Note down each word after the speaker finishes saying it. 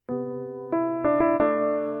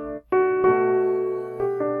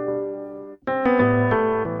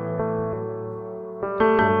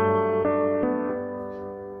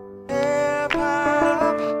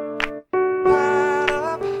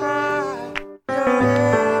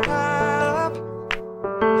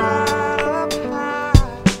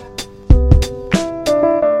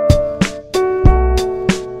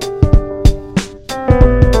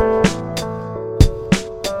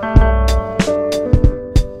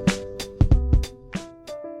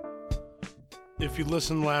If you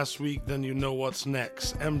listened last week, then you know what's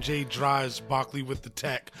next. MJ drives Barkley with the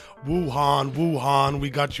tech. Wuhan, Wuhan, we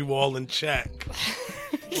got you all in check.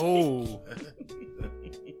 Oh.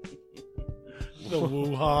 The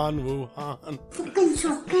Wuhan,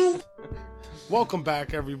 Wuhan. Welcome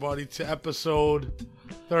back, everybody, to episode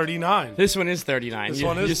 39. This one is 39.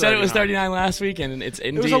 You said it was 39 last week, and it's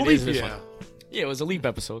indeed It was a leap, this yeah. one. Yeah, it was a leap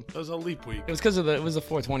episode. It was a leap week. It was because it was the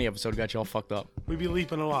 420 episode got you all fucked up. We be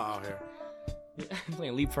leaping a lot out here.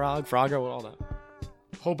 Playing leapfrog, Frogger, all that.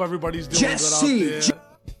 Hope everybody's doing good out there.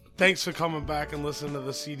 Thanks for coming back and listening to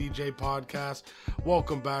the CDJ podcast.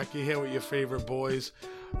 Welcome back. You're here with your favorite boys.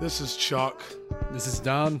 This is Chuck. This is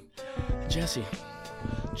Don. Jesse.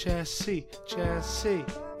 Jesse.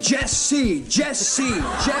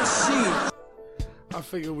 I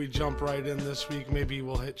figure we jump right in this week. Maybe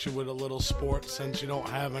we'll hit you with a little sport since you don't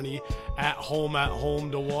have any at home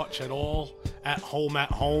to watch at all. At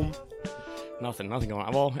home. Nothing going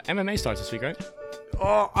on. Well, MMA starts this week, right?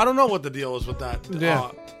 I don't know what the deal is with that.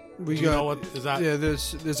 Yeah. Do you know what is that? Yeah,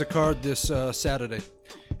 there's a card this Saturday.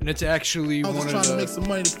 And it's actually I was one trying of to the... make some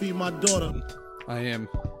money to feed my daughter. I am.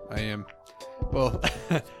 Well,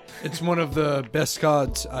 it's one of the best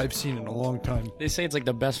cards I've seen in a long time. They say it's like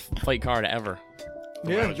the best fight card ever.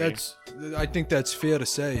 Yeah, I think that's fair to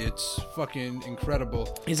say. It's fucking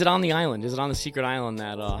incredible. Is it on the island? Is it on the secret island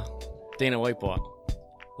that Dana White bought?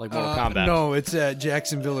 Like Mortal Kombat? No, it's at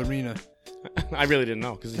Jacksonville Arena. I really didn't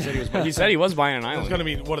know because he said he was buying an It's island. gonna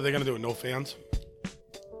be. What are they gonna do? No fans?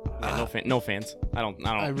 Yeah, no fans. I don't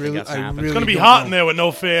think really- that's gonna I happen. really- It's gonna be don't hot know. in there with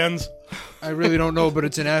no fans. I really don't know, but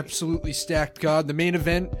it's an absolutely stacked card. The main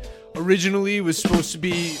event originally was supposed to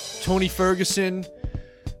be Tony Ferguson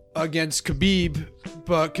against Khabib,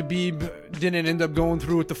 but Khabib didn't end up going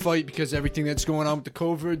through with the fight because of everything that's going on with the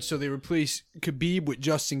COVID, so they replaced Khabib with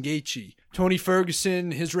Justin Gaethje. Tony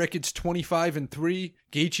Ferguson, his record's 25-3.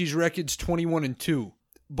 Gaethje's record's 21-2.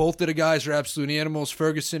 Both of the guys are absolute animals.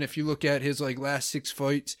 Ferguson, if you look at his last 6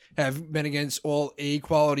 fights, have been against all A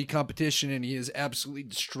quality competition, and he has absolutely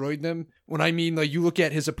destroyed them. When I mean, you look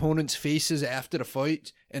at his opponents' faces after the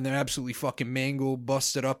fight, and they're absolutely fucking mangled,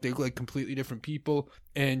 busted up. They look like completely different people.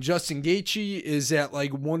 And Justin Gaethje is at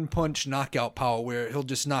one punch knockout power, where he'll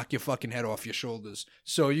just knock your fucking head off your shoulders.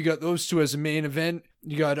 So you got those two as a main event.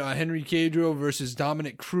 You got Henry Cejudo versus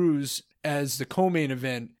Dominic Cruz as the co-main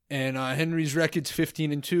event. And Henry's record's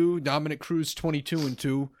 15-2. Dominic Cruz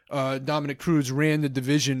 22-2. Dominic Cruz ran the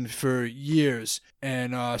division for years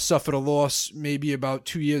and suffered a loss maybe about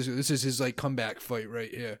 2 years ago. This is his comeback fight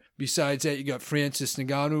right here. Besides that, you got Francis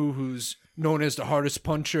Ngannou, who's known as the hardest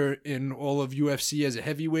puncher in all of UFC as a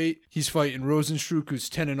heavyweight. He's fighting Rosenstruck, who's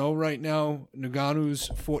 10-0 right now. Ngannou's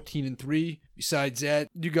 14-3. Besides that,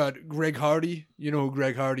 you got Greg Hardy. You know who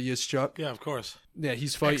Greg Hardy is, Chuck? Yeah, of course. Yeah,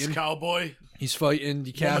 he's fighting. Ex-cowboy. He's fighting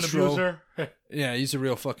Woman DeCastro. abuser. Yeah, he's a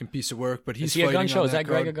real fucking piece of work. But he's Is he a fighting gun show? on Is that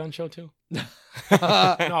Greg a card. gun show too?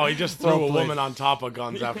 No, he just threw Well a played. woman on top of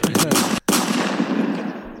guns after he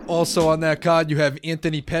Also on that card, you have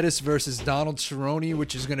Anthony Pettis versus Donald Cerrone,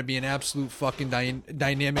 which is going to be an absolute fucking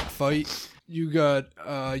dynamic fight. You got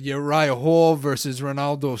Uriah Hall versus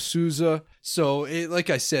Ronaldo Souza. So, like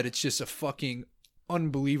I said, it's just a fucking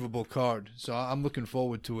unbelievable card. So I'm looking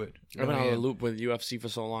forward to it. I've been Really on the am. loop with UFC for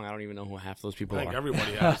so long. I don't even know who half those people I think are.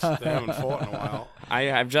 everybody has. They haven't fought in a while.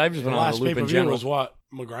 I've just The been on last the loop in pay-per-view general. was what?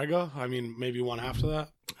 McGregor? I mean, maybe one after that.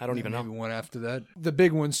 I don't even Maybe know. one after that. The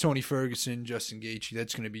big one's Tony Ferguson, Justin Gaethje.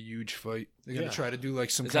 That's going to be a huge fight. They're going Yeah. to try to do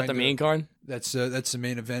some Is kind that the of... main card? That's the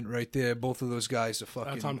main event right there. Both of those guys are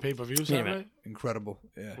fucking That's on pay-per-view Wait a Saturday? minute. incredible.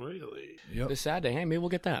 Yeah. Really? Yep. This Saturday. Hey, maybe we'll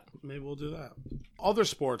get that. Maybe we'll do that. Other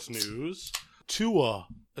sports news. Tua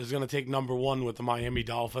is going to take number 1 with the Miami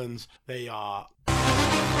Dolphins. They retired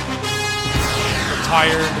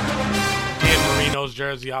Dan Marino's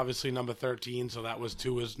jersey, obviously number 13, so that was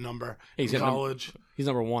Tua's number He's in got college. He's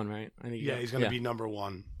number 1, right? I think. Yeah, he's going to be number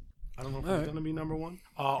 1. I don't know if he's going to be number 1.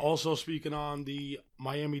 Also, speaking on the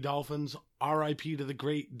Miami Dolphins, R.I.P. to the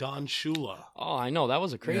great Don Shula. Oh, I know. That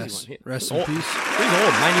was a crazy Yes. one. Rest He's in old. peace. He's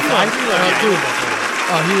old. 95.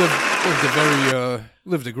 He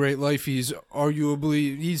lived a great life. He's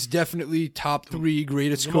definitely top 3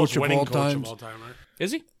 greatest The coach most of winning all coach time. of all time, right?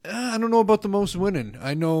 Is he? I don't know about the most winning.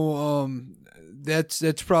 I know that's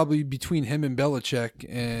probably between him and Belichick,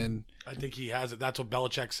 and I think he has it. That's what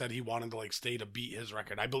Belichick said. He wanted to stay to beat his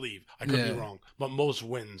record. I believe. I could Yeah. be wrong, but most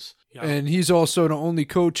wins. Yeah. and he's also the only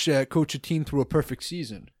coach that coached a team through a perfect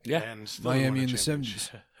season. Yeah. And still Miami didn't win in a the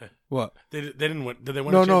championship. 70s. What? They didn't win. Did they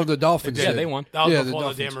win? No, a no, the championship? Dolphins. Yeah, did. they won. That was Yeah, the before the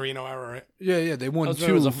Dolphins. Dan Marino era, right? Yeah, they won It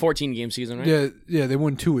 2. was a 14-game season, right? Yeah, they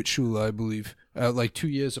won 2 at Shula, I believe. like 2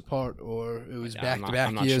 years apart, or it was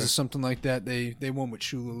back-to-back years sure. or something like that. They won with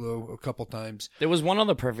Shulalu a couple times. There was one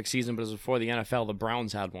other perfect season, but it was before the NFL. The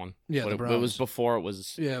Browns had one. Yeah, but the Browns. It was before it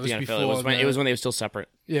was Yeah, it was the NFL. before It was when they were still separate.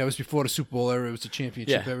 Yeah, it was before the Super Bowl era. It was the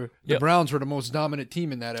championship era. The Yep. Browns were the most dominant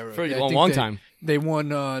team in that era. For a I think long time. They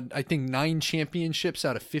won, I think, 9 championships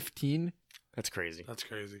out of 15. That's crazy. That's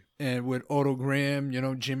crazy. And with Otto Graham,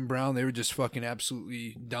 Jim Brown, they were just fucking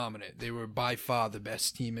absolutely dominant. They were by far the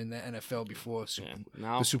best team in the NFL before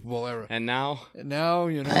the Super Bowl era. And now, I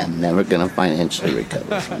am never going to financially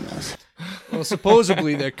recover from this. Well,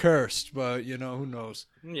 supposedly they're cursed, but who knows?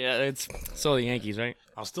 yeah, it's so the Yankees, right?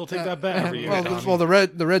 I'll still take that bet every year. Well, the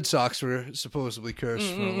Red Sox were supposed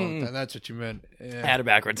cursed for a long time. That's what you meant. Yeah. Had it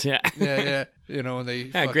backwards, yeah. Yeah. When they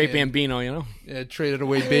Great Bambino, traded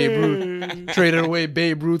away Babe Ruth, traded away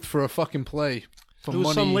Babe Ruth for a fucking play, for There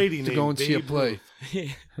was money some lady to go and named see a Babe play.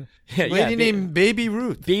 Lady Named Baby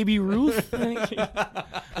Ruth. Baby Ruth.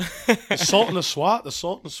 The Salt and the SWAT.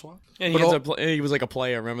 Yeah, he was like a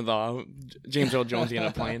player. Remember the James Earl Jones he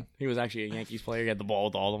ended up playing? He was actually a Yankees player. He had the ball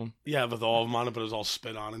with all of them. Yeah, with all of them on it, but it was all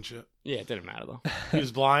spit on and shit. Yeah, it didn't matter though. He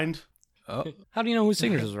was blind. Oh. How do you know whose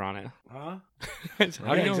signatures were on it? Huh? How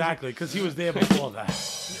do you know? Exactly, because he was there before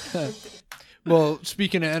that. Well,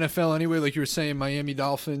 speaking of NFL anyway, like you were saying, Miami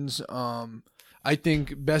Dolphins, I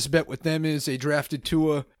think best bet with them is they drafted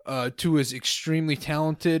Tua. Tua's extremely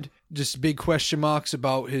talented. Just big question marks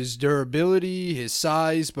about his durability, his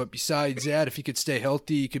size. But besides that, if he could stay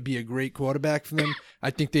healthy, he could be a great quarterback for them. I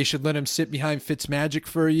think they should let him sit behind Fitzmagic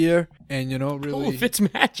for a year and, really. Oh,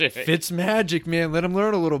 Fitzmagic. Fitzmagic, man. Let him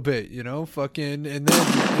learn a little bit, fucking, and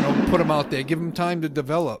then, put him out there. Give him time to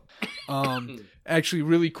develop. Actually,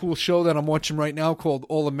 really cool show that I'm watching right now called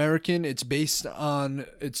All American. It's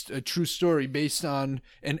it's a true story based on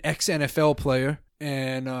an ex-NFL player.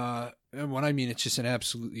 And what I mean, it's just an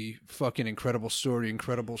absolutely fucking incredible story,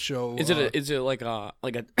 incredible show. Is it like a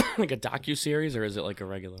like a docu-series, or is it like a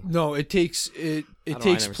regular? No, it takes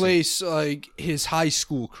place like his high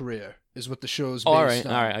school career is what the show's based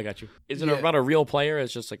on. All right, I got you. Is it about a real player?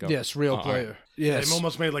 It's just like a real player. Right. Yes, They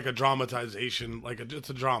almost made like a dramatization, it's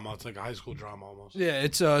a drama. It's like a high school drama almost. yeah.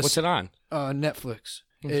 It's What's it on? Netflix.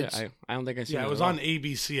 It's, I don't think I seen it. Yeah, it was at all. on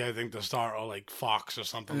ABC, I think, to start, or like Fox or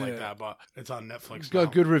something like that. But it's on Netflix. It's now.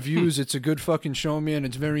 got good reviews. It's a good fucking show, man.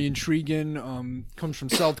 It's very intriguing. Comes from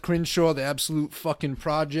South Crenshaw, the absolute fucking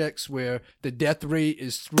projects where the death rate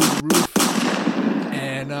is through the roof.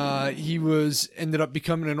 And he ended up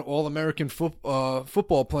becoming an All-American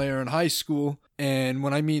football player in high school. And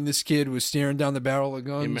when I mean this kid was staring down the barrel of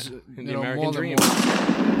guns, the American dream.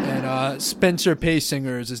 And Spencer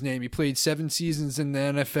Paysinger is his name. He played 7 seasons in the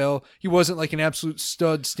NFL. He wasn't like an absolute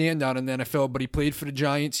stud standout in the NFL, but he played for the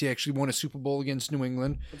Giants. He actually won a Super Bowl against New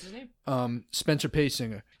England. What's his name? Spencer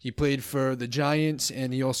Paysinger. He played for the Giants,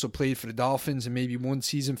 and he also played for the Dolphins and maybe 1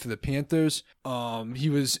 season for the Panthers. When he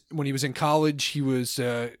was in college, he was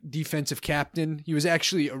defensive captain. He was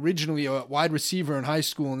actually originally a wide receiver in high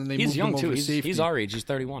school, and then they moved him over to safety. He's our age. He's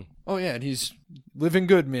 31. Oh yeah, and he's living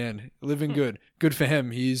good, man. Living good. Good for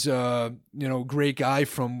him. He's great guy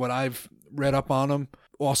from what I've read up on him.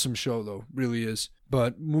 Awesome show though, really is.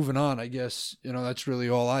 But moving on, I guess, that's really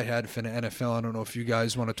all I had for the NFL. I don't know if you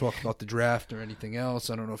guys want to talk about the draft or anything else.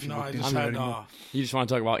 I don't know if you looked into it anymore. You just want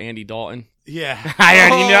to talk about Andy Dalton? Yeah. I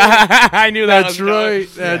already knew. I knew that. That's right.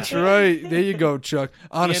 That's right. There you go, Chuck.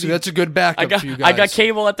 Honestly, that's a good backup for you guys. I got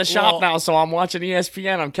cable at the shop now, so I'm watching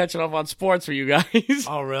ESPN. I'm catching up on sports for you guys.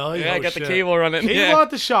 Oh, really? Yeah, I got the cable running. Cable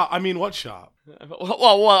at the shop? I mean, what shop?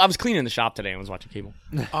 Well, I was cleaning the shop today and was watching cable.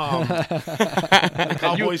 The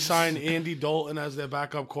Cowboys signed Andy Dalton as their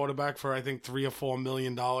backup quarterback for, I think, $3 or $4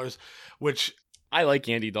 million, which... I like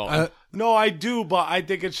Andy Dalton. No, I do, but I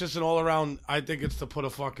think it's just an all-around... I think it's to put a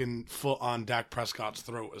fucking foot on Dak Prescott's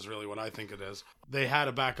throat is really what I think it is. They had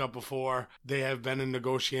a backup before. They have been in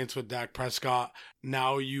negotiations with Dak Prescott.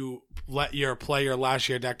 Now you let your player last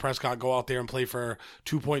year, Dak Prescott, go out there and play for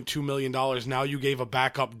 $2.2 million. Now you gave a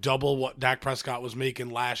backup double what Dak Prescott was making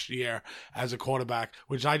last year as a quarterback,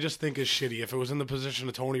 which I just think is shitty. If it was in the position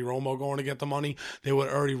of Tony Romo going to get the money, they would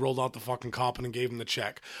have already rolled out the fucking comp and gave him the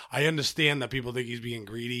check. I understand that people think he's being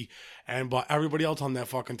greedy, but everybody else on that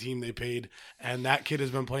fucking team they paid, and that kid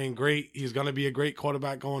has been playing great. He's going to be a great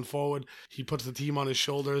quarterback going forward. He puts the team on his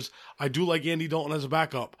shoulders. I do like Andy Dalton as a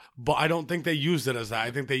backup, but I don't think they used it as that.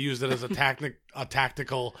 I think they used it as a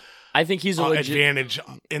tactical I think he's a legit advantage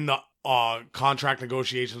in the contract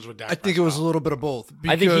negotiations with Dak. I think it was a little bit of both.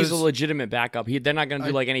 I think he's a because- legitimate backup. They're not going to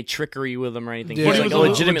do like any trickery with him or anything. Yeah. He's But like he was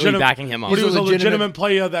a legitimately backing him up. But he was a legitimate- legitimate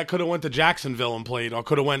player that could have went to Jacksonville and played, or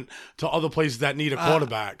could have went to other places that need a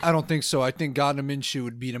quarterback. I don't think so. I think Gardner Minshew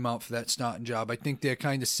would beat him out for that starting job. I think they're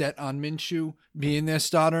kind of set on Minshew being their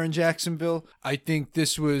starter in Jacksonville. I think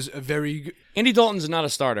this was a very Andy Dalton's not a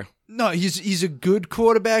starter. no. He's a good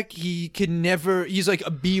quarterback. He can never. He's like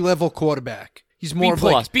a B-level quarterback. He's more of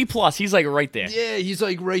like B plus. He's like right there. yeah. He's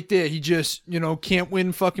like right there. He just can't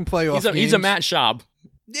win fucking playoff games. He's a Matt Schaub.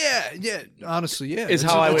 Yeah. Honestly, yeah. Is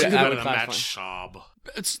That's how a- I that's would- a good- I would Matt classify. Schaub.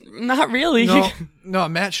 It's not really. No,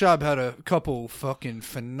 Matt Schaub had a couple fucking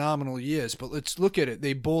phenomenal years, but let's look at it.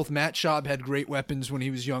 Matt Schaub had great weapons when he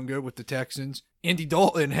was younger with the Texans. Andy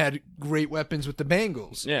Dalton had great weapons with the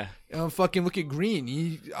Bengals. Yeah. Fucking look at Green.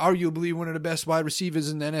 He arguably one of the best wide receivers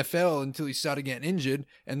in the NFL until he started getting injured,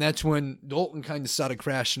 and that's when Dalton kind of started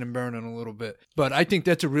crashing and burning a little bit. But I think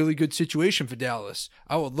that's a really good situation for Dallas.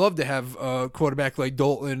 I would love to have a quarterback like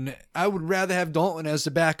Dalton. I would rather have Dalton as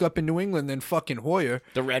the backup in New England than fucking Hoyer.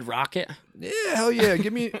 The Red Rocket. Yeah, hell yeah.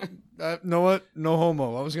 Give me, know what? No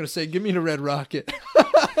homo. I was going to say, give me the Red Rocket.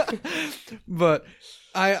 But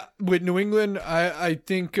with New England, I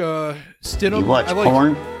think Stidham. You watch I like,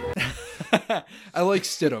 porn? I like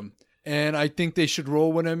Stidham. And I think they should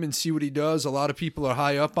roll with him and see what he does. A lot of people are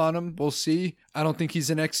high up on him. We'll see. I don't think he's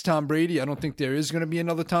the next Tom Brady. I don't think there is going to be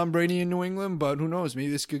another Tom Brady in New England, but who knows? Maybe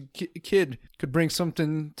this kid could bring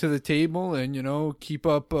something to the table and, keep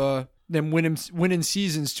up them winning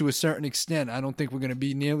seasons to a certain extent. I don't think we're going to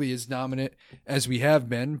be nearly as dominant as we have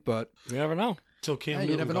been, but You never know. Till Cam you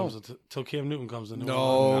Newton never know. comes to New England.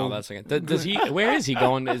 No, that's again. Does he? Where is he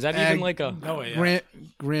going? Is that even like a No way. Yeah.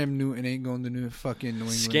 Graham Newton ain't going to fucking New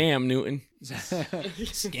England. scam, Newton?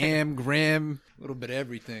 Scam, Graham, a little bit of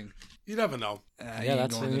everything. You never know. He Yeah, ain't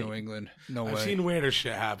that's going to it. New England. No I've way. seen weirder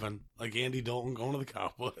shit happen, like Andy Dalton going to the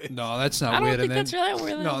Cowboys. No, that's not I don't weird. think and that's then, really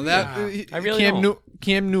weird. no, that I really don't.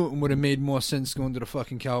 Cam Newton would have made more sense going to the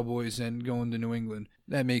fucking Cowboys than going to New England.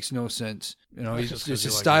 That makes no sense. That's He's just just 'cause his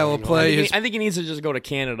you like style New of England. play. I think he needs to just go to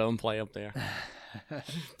Canada and play up there.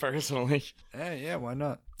 Personally, Yeah, why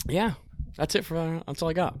not? yeah, that's it for. That's all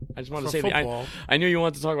I got. I just wanted to For say football. I knew you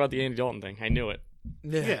wanted to talk about the Andy Dalton thing. I knew it.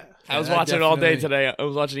 Yeah. I was that watching it all day definitely today. I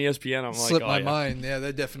was watching ESPN. I'm like, Slipped oh, my yeah. mind. Yeah,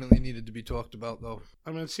 that definitely needed to be talked about, though.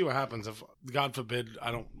 I mean, see what happens. If, God forbid,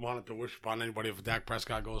 I don't want it to wish upon anybody, if Dak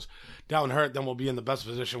Prescott goes down hurt, then we'll be in the best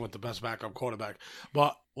position with the best backup quarterback.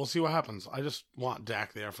 But we'll see what happens. I just want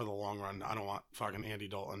Dak there for the long run. I don't want fucking Andy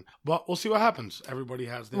Dalton. But we'll see what happens. Everybody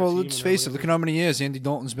has their Well, team let's and face it. everybody Look at how many years Andy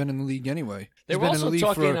Dalton's been in the league anyway. They He's were been in the also league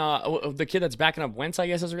talking. for- The kid that's backing up Wentz, I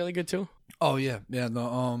guess, is really good too. Oh yeah.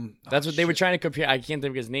 That's what they were trying to compare. I can't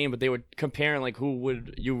think of his name, but they were comparing like who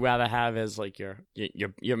would you rather have as like your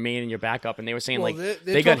main and your backup, and they were saying Well, like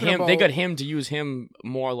they're they got talking him. They about- got him to use him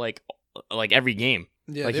more like every game.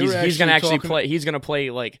 Yeah, like they he's were he's gonna actually talking- play. He's gonna play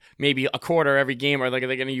like maybe a quarter every game, or like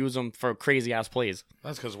they're gonna use him for crazy ass plays.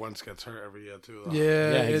 That's because Wentz gets hurt every year, too. Though.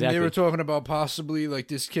 Yeah, and exactly. they were talking about possibly like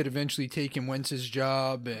this kid eventually taking Wentz's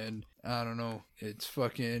job, and I don't know. It's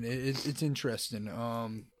fucking. It's interesting.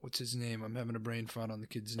 What's his name? I'm having a brain fart on the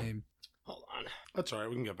kid's name. Hold on. That's all right.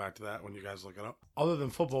 We can get back to that when you guys look it up. Other than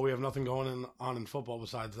football, we have nothing going on in football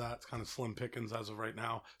besides that. It's kind of slim pickings as of right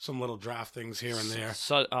now. Some little draft things here and there.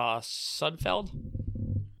 Sudfeld.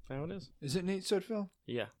 Is that what it is? Is it Nate Sudfeld?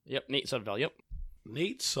 Yeah. Yep. Nate Sudfeld. Yep.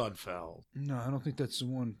 Nate Sudfeld. No, I don't think that's the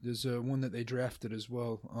one. There's one that they drafted as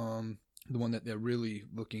well. The one that they're really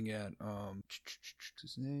looking at. What's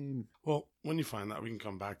his name? Well, when you find that, we can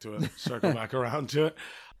come back to it, circle back around to it.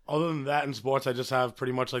 Other than that, in sports, I just have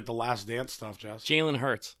pretty much like the Last Dance stuff, Jess. Jalen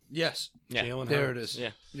Hurts. Yes. Yeah. Jalen There Hurts. it is. Yeah.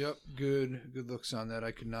 Yep. Good looks on that.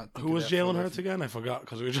 I could not. Think Who of was that for Jalen a Hurts reference. again? I forgot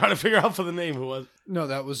because we were trying to figure out for the name who was. No,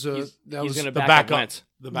 that was He's gonna The back backup. up Wentz.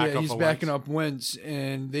 The backup. Yeah, he's for backing Wentz. up Wentz,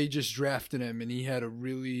 and they just drafted him, and he had a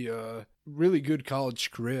really good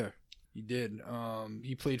college career. He did.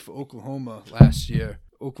 He played for Oklahoma last year.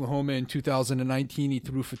 Oklahoma in 2019, he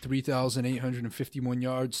threw for 3,851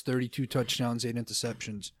 yards, 32 touchdowns, 8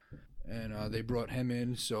 interceptions. And they brought him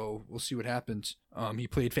in, so we'll see what happens. He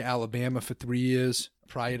played for Alabama for 3 years.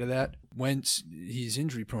 Prior to that, Wentz, he's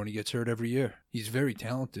injury prone. He gets hurt every year. He's very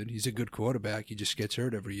talented. He's a good quarterback. He just gets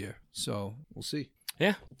hurt every year. So we'll see.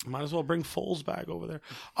 Yeah. Might as well bring Foles back over there.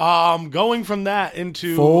 Going from that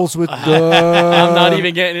into Foles with I'm the not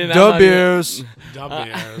even getting into Dub Bears.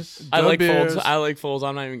 Bears. I like Bears. Foles. I like Foles.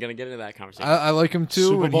 I'm not even gonna get into that conversation. I like him too.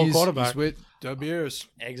 Super and Bowl he's quarterback. with Dub Bears.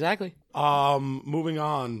 Exactly. Moving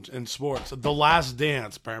on in sports, The Last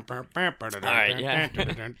Dance. All right, yeah.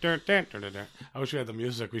 I wish we had the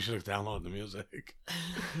music. We should have downloaded the music.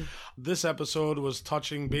 This episode was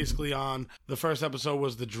touching basically on, the first episode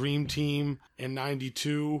was the Dream Team in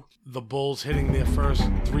 92, the Bulls hitting their first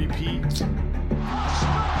three-peat. Good!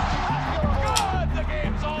 The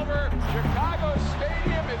game's over. Chicago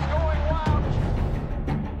Stadium is going wild.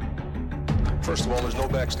 First of all, there's no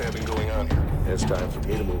backstabbing going on here. It's time for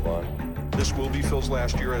me to move on. This will be Phil's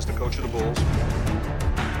last year as the coach of the Bulls.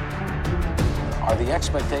 Are the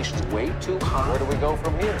expectations way too high? Where do we go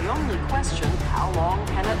from here? The only question, how long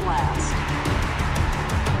can it last?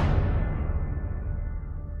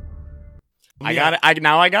 I got it.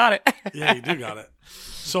 Now I got it. Yeah, you do got it.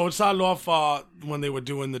 So it started off when they were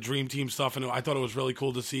doing the Dream Team stuff, and I thought it was really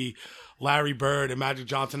cool to see Larry Bird and Magic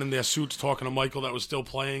Johnson in their suits talking to Michael that was still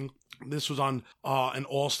playing. This was on an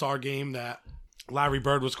all-star game that Larry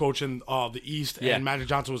Bird was coaching the East, and Magic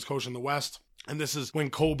Johnson was coaching the West. And this is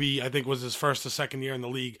when Kobe, I think, was his first or second year in the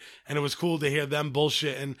league. And it was cool to hear them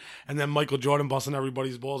bullshitting and then Michael Jordan busting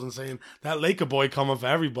everybody's balls and saying, that Laker boy coming for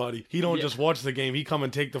everybody. He don't just watch the game. He come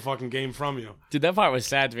and take the fucking game from you. Dude, that part was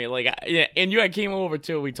sad to me. Like, and you came over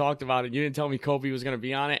too. We talked about it. You didn't tell me Kobe was going to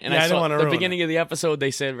be on it. And I don't saw wanna the ruin beginning of the episode,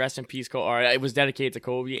 they said, rest in peace, Kobe. Or it was dedicated to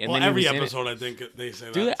Kobe. And then every he was episode, I think they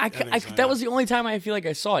say that. Dude, that was the only time I feel like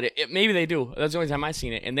I saw it. Maybe they do. That's the only time I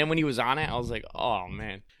seen it. And then when he was on it, I was like, oh,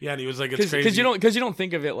 man. Yeah, and he was like, it's crazy. Because you don't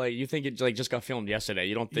think of it like, you think it like just got filmed yesterday.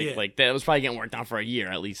 You don't think like that was probably getting worked on for a year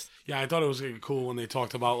at least. Yeah, I thought it was cool when they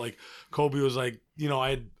talked about like Kobe was like, you know,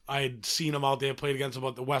 I had seen him out there, played against him,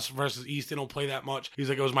 but the West versus East, they don't play that much. He's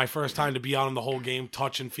like, it was my first time to be out in the whole game,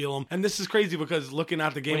 touch and feel him. And this is crazy because looking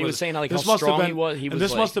at the game, when he was saying how, like, this how must strong have been, he was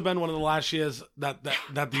this like, must have been one of the last years that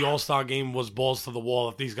the All-Star game was balls to the wall.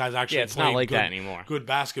 If these guys actually it's played not like good, that anymore. Good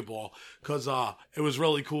basketball, because it was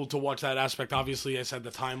really cool to watch that aspect. Obviously, I said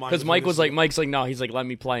the timeline. Because Mike's like, no, he's like, let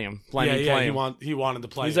me play him. Play him. He wanted to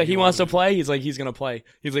play. He's like, he wants to play. He's like, he's gonna play.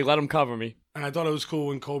 He's like, let him cover me. And I thought it was cool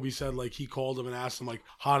when Kobe said, like, he called him and asked him, like,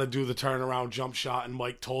 how to do the turnaround jump shot. And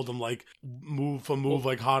Mike told him, like, move for move,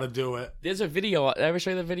 like, how to do it. There's a video. Did I ever show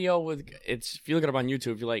you the video with it's? If you look it up on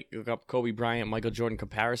YouTube, if you like look up Kobe Bryant, Michael Jordan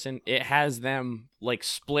comparison, it has them like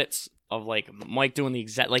splits of like Mike doing the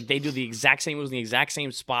exact, like they do the exact same moves in the exact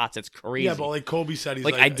same spots. It's crazy. Yeah, but like Kobe said, he's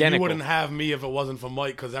like identical. You wouldn't have me if it wasn't for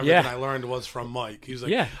Mike, because everything I learned was from Mike. He's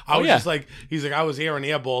like, he's like, I was airing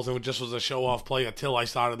air balls and it just was a show off play until I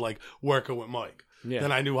started like working with Mike. Yeah.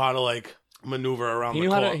 Then I knew how to like maneuver around the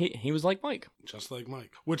court. He was like Mike. Just like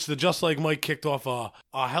Mike. Which the Just Like Mike kicked off a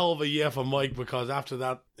hell of a year for Mike, because after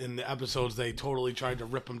that, in the episodes, they totally tried to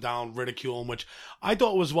rip him down, ridicule him, which I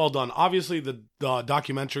thought was well done. Obviously, the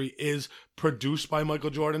documentary is produced by Michael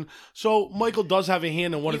Jordan, so Michael does have a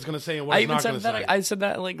hand in what he's going to say and what he's not going to say. I said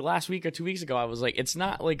that like last week or 2 weeks ago. I was like, it's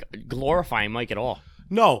not like glorifying Mike at all.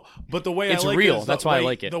 No, but the way it's I like real. it is That's why I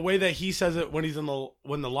like it. The way that he says it when he's in the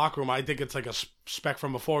locker room, I think it's like a spec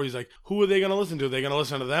from before. He's like, who are they going to listen to? Are they going to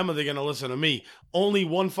listen to them or are they going to listen to me? Only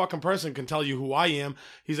one fucking person can tell you who I am.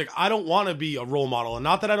 He's like, I don't want to be a role model. And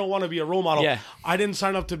not that I don't want to be a role model. Yeah. I didn't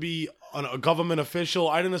sign up to be a government official.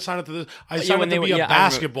 I didn't sign up to this. I signed up to be a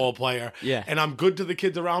basketball player. Yeah. And I'm good to the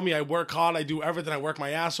kids around me. I work hard. I do everything. I work my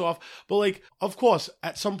ass off. But like, of course,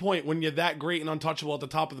 at some point when you're that great and untouchable at the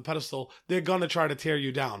top of the pedestal, they're going to try to tear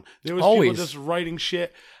you down. There was people just writing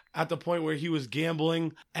shit at the point where he was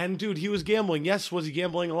gambling. And dude, he was gambling. Yes, was he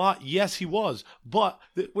gambling a lot? Yes, he was. But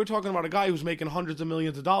we're talking about a guy who's making hundreds of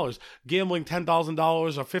millions of dollars. Gambling $10,000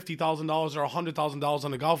 or $50,000 or $100,000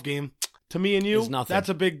 on a golf game. To me and you, that's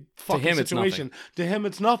a big fucking situation. To him,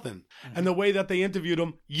 it's nothing. Mm-hmm. And the way that they interviewed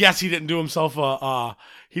him, yes, he didn't do himself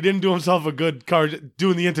a good card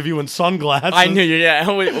doing the interview in sunglasses. I knew you,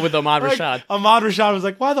 with Ahmad Rashad. Ahmad Rashad was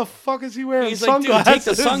like, why the fuck is he wearing sunglasses? Like, dude, take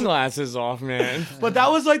the sunglasses off, man. But that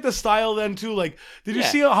was like the style then too. Like, did you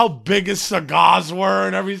see how big his cigars were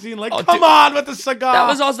and everything? Like, come on with the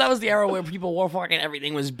cigar. That was the era where people wore fucking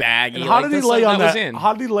everything was baggy. And how did he lay on that?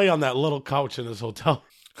 How did he lay on that little couch in his hotel?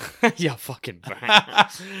 Yeah, fucking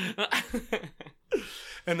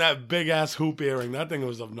and that big ass hoop earring, that thing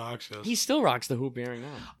was obnoxious. He still rocks the hoop earring now.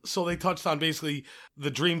 So they touched on basically the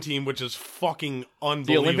Dream Team, which is fucking unbelievable.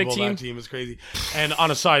 The Olympic team? That team is crazy. And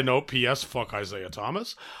on a side note, P.S. Fuck Isaiah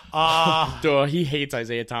Thomas. Dude, he hates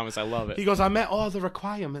Isaiah Thomas. I love it. He goes, I met all the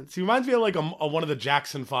requirements. He reminds me of like one of the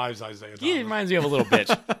Jackson 5s, Isaiah Thomas. He reminds me of a little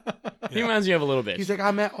bitch. He reminds me of a little bitch. He's like,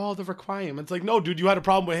 I met all the requirements. Like, no, dude, you had a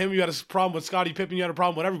problem with him. You had a problem with Scottie Pippen. You had a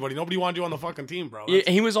problem with everybody. Nobody wanted you on the fucking team, bro.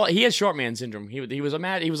 He has short man syndrome. He was a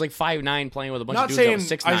mad. He was like 5'9", playing with a bunch of Not dudes saying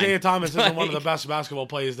that was 6'9". Isaiah Thomas isn't one of the Like, best basketball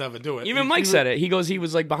players to ever do it. Even Mike said it. He goes, he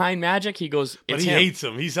was like behind Magic. He goes, but it's he him. hates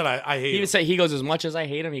him. He said, I hate He him. would say, he goes, as much as I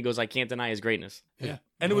hate him, he goes, I can't deny his greatness. Yeah.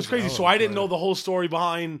 And it was crazy. So I didn't know the whole story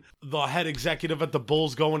behind the head executive at the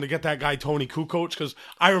Bulls going to get that guy Tony Kukoc, because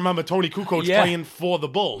I remember Tony Kukoc Yeah. playing for the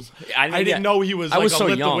Bulls. I I didn't didn't know he was I like was a so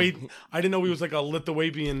Lithuanian. young. I didn't know he was like a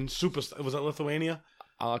Lithuanian superstar. Was it Lithuania?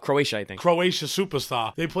 Croatia, I think. Croatia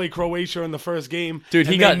superstar. They played Croatia in the first game. Dude,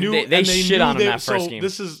 he and got- knew- they and shit knew on him they- that first game.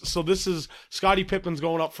 This is Scottie Pippen's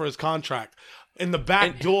going up for his contract. In the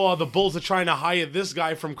back door, the Bulls are trying to hire this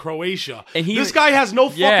guy from Croatia. And this guy has no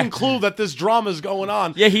fucking Yeah. clue that this drama is going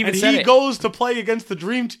on. Yeah, he even and said he it. goes to play against the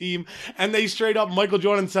Dream Team, and they straight up, Michael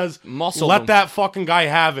Jordan says, Muscled let him. that fucking guy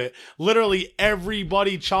have it. Literally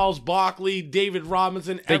everybody, Charles Barkley, David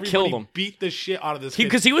Robinson, They everybody killed him. beat the shit out of this kid.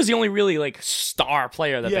 Because he was the only really like star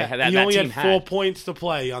player that they had. he That only team had 4 points to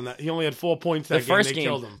play on that. He only had 4 points that The first They game,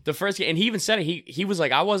 killed him. the first game, and he even said it. He was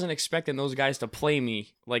like, I wasn't expecting those guys to play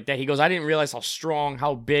me like that. He goes, I didn't realize how strong,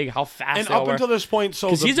 how big, how fast And they up were. until this point, so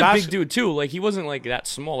Because the he's a big dude too. Like he wasn't like that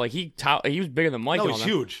small. Like he was bigger than Mike. No, and all he's them.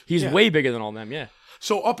 huge. He's Yeah. way bigger than all them. Yeah.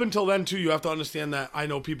 So up until then too, you have to understand that I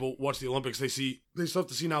know people watch the Olympics. They still have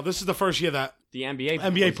to see now. This is the first year that The NBA.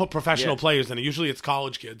 NBA put professional players in it. Usually it's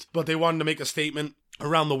college kids, but they wanted to make a statement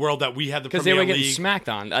around the world that we had the because Premier they were getting League. smacked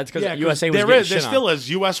on. That's because Yeah, 'cause USA was there getting is, shit there still on. is.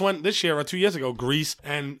 U.S. went this year or 2 years ago. Greece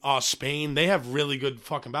and Spain, they have really good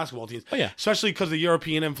fucking basketball teams. Oh, yeah. Especially because the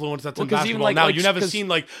European influence that's Well, in 'cause even, basketball. like- Now like- you never 'cause- seen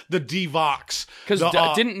like the Divox. Because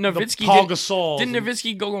didn't Nowitzki the Paul Gasol? didn't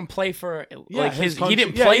Nowitzki go and play for Yeah, like his he country-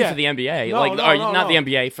 didn't yeah, play yeah. for the NBA No, like no, or no, not no.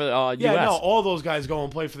 the NBA for US. Yeah, no, all those guys go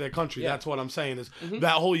and play for their country. Yeah. That's what I'm saying is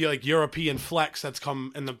that whole like European flex that's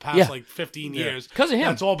come in the past Yeah. like 15 years. 'Cause of him.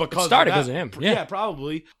 That's all It because started of that. 'cause of him. Yeah.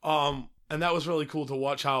 Probably. And that was really cool to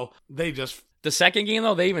watch how they just The second game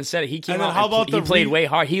though, they even said it. He came And then out. how and about he the played re- way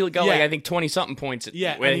hard. He got like Yeah. I think 20-something points.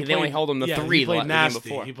 Yeah, where and they only held him to 3 He played the nasty. game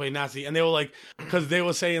before. He played nasty, and they were like, because they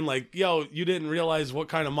were saying like, "Yo, you didn't realize what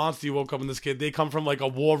kind of monster you woke up in this kid. They come from like a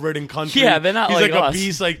war-ridden country. Yeah, they're not He's like like us. a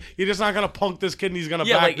beast. Like you're just not gonna punk this kid, and he's gonna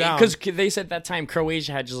Yeah, back like down. because they said that time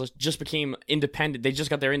Croatia had just became independent. They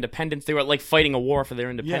just got their independence. They were like fighting a war for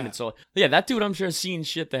their independence. So yeah, that dude I'm sure has seen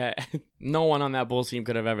shit that no one on that Bulls team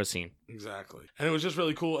could have ever seen. Exactly, and it was just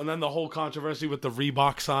really cool. And then the whole controversy with the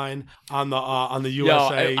Reebok sign on the Yo,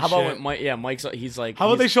 USA. how about shit. when Mike? Yeah, Mike's. He's like. How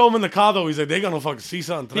about they show him in the car though? He's like, they're gonna fucking see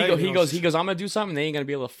something today. He goes. I'm gonna do something. They ain't gonna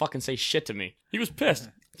be able to fucking say shit to me. He was pissed.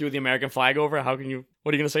 Threw the American flag over. How can you?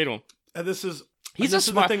 What are you gonna say to him? And this is. He's and a this is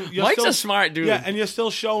the smart. thing, you're Mike's still- a smart dude. Yeah, and you're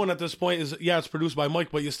still showing at this point is it's produced by Mike,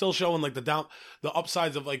 but you're still showing like the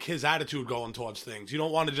upsides of like his attitude going towards things. You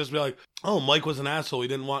don't want to just be like, oh, Mike was an asshole. He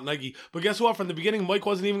didn't want Nike. But guess what? From the beginning, Mike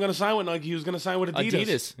wasn't even going to sign with Nike. He was going to sign with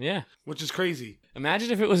Adidas. Yeah. which is crazy.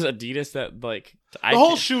 Imagine if it was Adidas that like. The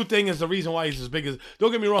whole shoe thing is the reason why he's as big as.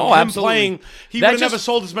 Don't get me wrong. Oh, him absolutely. playing, he That would have just- never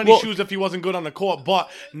sold as many well- shoes if he wasn't good on the court.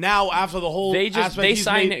 But now after the whole They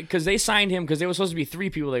signed it because they signed him because there was supposed to be 3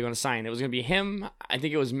 people they were going to sign. It was going to be him. I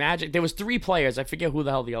think it was Magic. There was 3 players. I forget who the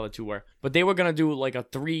hell the other 2 were, but they were going to do like a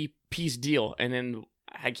 3-piece deal, and then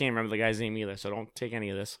I can't remember the guy's name either. So don't take any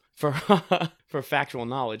of this for for factual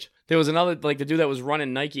knowledge. There was another like the dude that was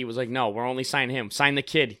running Nike was like, no, we're only signing him. Sign the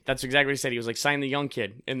kid. That's exactly what he said. He was like, sign the young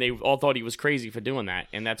kid, and they all thought he was crazy for doing that.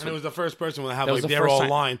 And that's And it what, was the first person to have that was like the their first all time.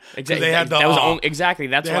 line. 'Cause Exactly. They had the that was exactly.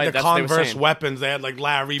 That's they why had the that's what they were Converse saying. weapons. They had like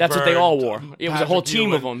Larry. That's what they Bird, all wore. It was a whole Patrick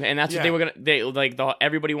team of Ewing. them, and that's what Yeah. they were gonna. They like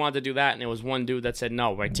everybody wanted to do that, and there was one dude that said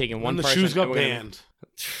no. We're taking one And the person. shoes got and we're gonna-" banned.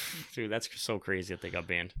 Dude, that's so crazy that they got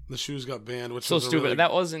banned. The shoes got banned, which So was a stupid. really-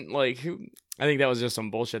 That wasn't like. I think that was just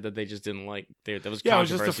some bullshit that they just didn't like. That was Yeah, it was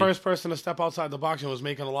just the controversy. first person to step outside the box and was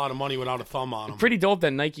making a lot of money without a thumb on him. Pretty dope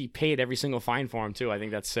that Nike paid every single fine for him too. I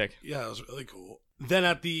think that's sick. Yeah, it was really cool. Then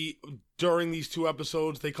during these 2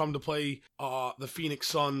 episodes, they come to play the Phoenix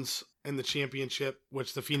Suns in the championship,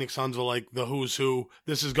 which the Phoenix Suns were like the who's who.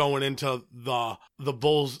 This is going into the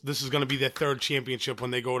Bulls. This is going to be their 3rd championship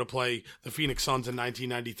when they go to play the Phoenix Suns in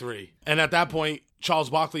 1993. And at that point,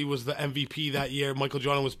 Charles Barkley was the MVP that year. Michael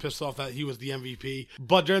Jordan was pissed off that he was the MVP.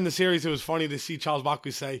 But during the series, it was funny to see Charles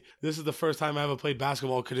Barkley say, "This is the first time I ever played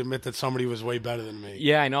basketball. Could admit that somebody was way better than me."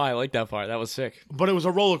 Yeah, I know. I like that part. That was sick. But it was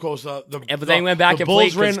a roller coaster. Yeah, but then he went back the and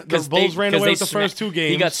Bulls played. The Bulls ran away with the first 2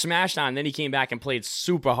 games. He got smashed on. Then he came back and played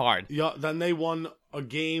super hard. Yeah, then they won a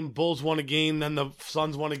game. Bulls won a game. Then the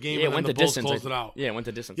Suns won a game. Yeah, it and went then the the Bulls distance. closed it out. Yeah, it went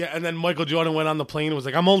the distance. Yeah, and then Michael Jordan went on the plane and was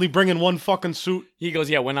like, "I'm only bringing one fucking suit." He goes,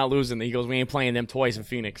 yeah, we're not losing. He goes, we ain't playing them twice in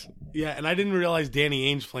Phoenix. Yeah, and I didn't realize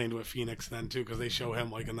Danny Ainge played with Phoenix then too, because they show him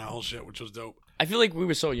like in that whole shit, which was dope. I feel like we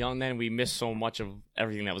were so young then, we missed so much of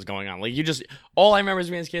everything that was going on. Like all I remember as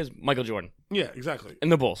being a kid is Michael Jordan. Yeah, exactly. in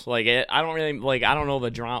the Bulls. Like, I don't really like. I don't know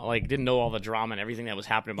the drama. Like, didn't know all the drama and everything that was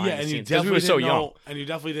happening behind Yeah, the and you scenes because we definitely were so didn't young. know, and you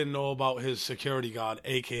definitely didn't know about his security guard,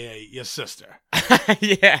 aka your sister,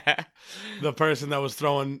 Yeah. the person that was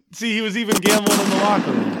throwing. See, he was even gambling in the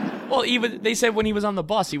locker room. Well, even they said when he was on the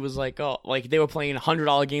bus, he was like, "Oh, like they were playing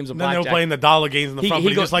 $100 games of And then they blackjack." were playing the dollar games in the front, but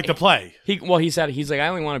he goes- just liked to play. He said he's like, "I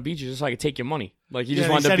only want to beat you just so I could take your money." Like he Yeah, just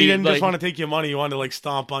and wanted he said to beat. he didn't like, just want to take your money. He wanted to like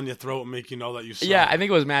stomp on your throat and make you know that you suck. Yeah, I think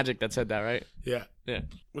it was Magic that said that, right? Yeah. Yeah.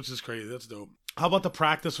 Which is crazy. That's dope. How about the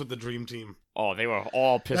practice with the Dream Team? Oh, they were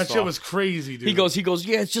all pissed That off. shit was crazy, dude. He goes,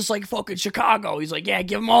 yeah, it's just like fucking Chicago. He's like, yeah,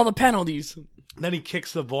 give them all the penalties. Then he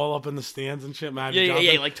kicks the ball up in the stands and shit. Magic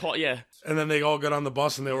Yeah, Johnson. yeah. And then they all got on the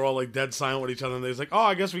bus and they were all like dead silent with each other. And they was like, "Oh,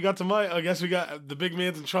 I guess we got the big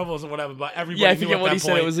man's in trouble or whatever." But everybody, Yeah, I knew forget at what that he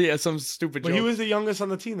said. point. It was some stupid But joke. he was the youngest on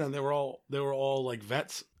the team. Then they were all like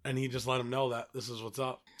vets, and he just let them know that this is what's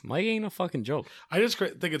up. Mike ain't a fucking joke. I just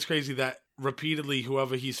think it's crazy that repeatedly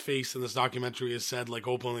whoever he's faced in this documentary has said like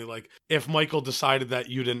openly like if Michael decided that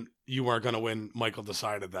you weren't gonna win, Michael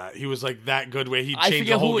decided that. He was like that good where he I changed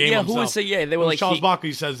forget the whole game who himself. was saying, yeah, they were When like, Charles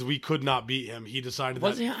Barkley says we could not beat him. He decided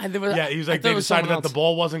was that. he? He was I like thought they it was decided someone that the else.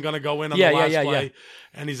 ball wasn't gonna go in on Yeah, the last yeah, play,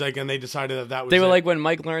 and he's like, and they decided that was. They were it. like when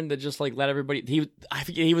Mike learned to just like let everybody. I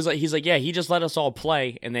forget. He's like, yeah, he just let us all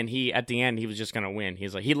play, and then at the end he was just gonna win.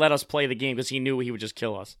 He's like, he let us play the game because he knew he would just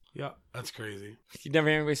kill us. Yeah, that's crazy. You never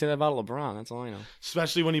hear anybody say that about LeBron. That's all I know.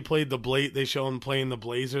 Especially when he played they show him playing the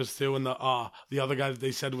Blazers too, and the other guy that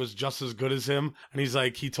they said was just as good as him, and he's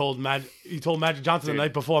like he told Magic Johnson the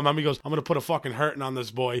night before. Remember, he goes, "I'm gonna put a fucking hurting on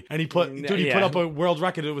this boy," and he put up a world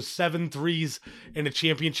record. It was 7 threes in a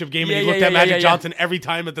championship game, and he looked at Magic Johnson every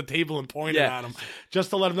time at the table and pointed at him just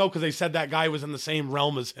to let him know because they said that guy was in the same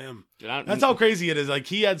realm as him. That's how crazy it is. Like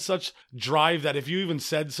he had such drive that if you even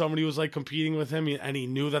said somebody was like competing with him and he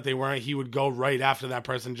knew that they weren't, he would go right after that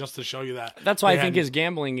person just to show you that. That's why I think his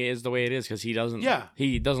gambling is the way it is because he doesn't. Yeah.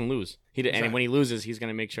 He doesn't lose. Exactly. And when he loses, he's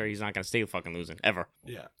gonna make sure he's not gonna stay fucking losing ever.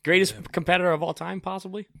 Yeah. Greatest competitor of all time,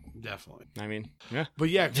 possibly. Definitely. I mean, yeah. But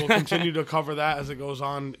yeah, we'll continue to cover that as it goes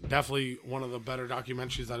on. Definitely one of the better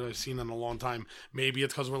documentaries that I've seen in a long time. Maybe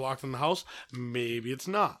it's because we're locked in the house. Maybe it's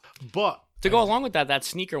not. But To go along with that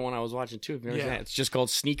sneaker one I was watching too. If you've never seen Yeah. that, it's just called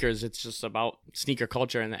Sneakers. It's just about sneaker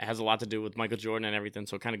culture and it has a lot to do with Michael Jordan and everything.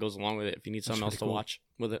 So it kind of goes along with it if you need something else to watch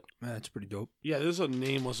with it. That's pretty dope. yeah, there's a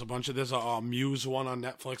bunch of. There's a Muse one on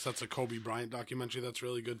Netflix. That's a Kobe Bryant documentary. That's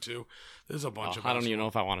really good too. There's a bunch of. I don't even know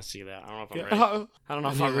if I want to see that. I don't know if I'm Yeah. ready. I don't know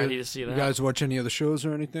if I'm ready to see that. You guys watch any other shows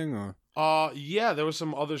or anything? Or Yeah, there were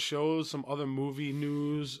some other shows, some other movie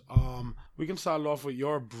news. We can start it off with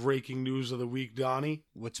your breaking news of the week, Donnie.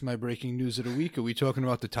 what's my breaking news of the week? Are we talking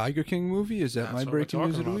about the Tiger King movie? Is that That's my what breaking we're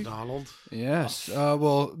news of talking the about, week? Donald. Yes.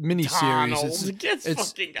 Well, miniseries. It's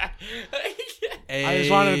fucking. I just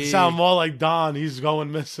wanted it to sound more like Don. He's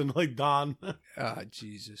going missing like Don. Ah,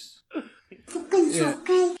 Jesus.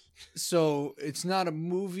 Yeah. So it's not a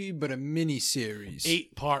movie, but a miniseries.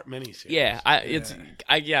 8-part miniseries.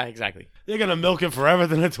 Yeah, exactly. They're gonna milk it for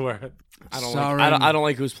everything it's worth. I don't Starring- like. I don't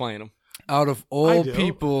like who's playing them. Out of I all do.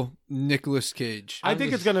 people, Nicolas Cage. I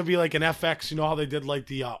think it's gonna be like an FX. You know how they did like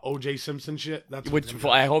the O.J. Simpson shit. That's what it's Which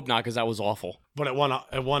gonna be. I hope not, because that was awful. But it won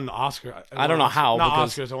Oscar. I don't know how, Not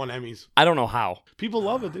because- Oscars. It won Emmys. I don't know how, People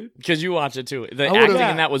love it, dude. because you watch it too. The would've- acting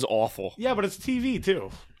Yeah. in that was awful. Yeah, but it's TV too.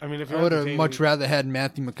 I mean, if you're I would have entertaining- much rather had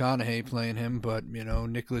Matthew McConaughey playing him, but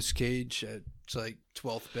Nicolas Cage, it's like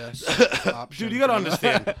 12th best option. Dude, you gotta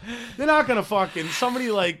understand. They're not gonna fucking somebody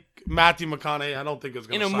like Matthew McConaughey. I don't think it's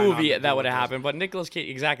gonna In a sign on movie to that do would have this. happened, but Nicolas Cage,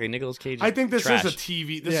 exactly. Nicolas Cage. I think this trash. is a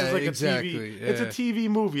TV. This Yeah, is like exactly, a TV. It's a yeah. TV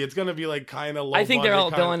movie. It's gonna be like kind of low. I think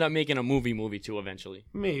budget, they'll end up making a movie too eventually.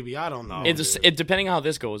 Maybe I don't know. It depending on how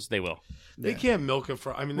this goes, they will. They can't milk it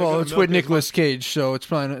for. I mean, they're Well, gonna it's milk with it as Nicolas Cage, so it's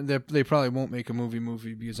probably they probably won't make a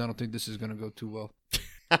movie because I don't think this is going to go too well.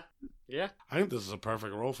 Yeah. I think this is a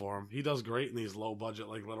perfect role for him. He does great in these low budget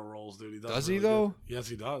like little roles, dude. Does he, really though? good. Yes,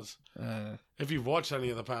 he does. If you've watched any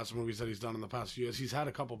of the past movies that he's done in the past few years, he's had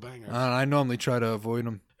a couple bangers. I normally try to avoid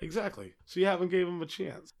him. Exactly. So you haven't gave him a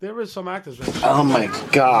chance. There is some actors that. Oh my One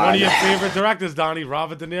God. of your favorite directors, Donnie,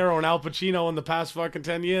 Robert De Niro and Al Pacino in the past fucking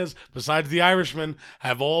 10 years, besides The Irishman,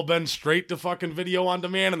 have all been straight to fucking video on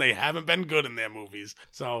demand and they haven't been good in their movies.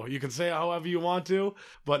 So you can say it however you want to,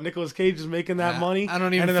 but Nicolas Cage is making that money. I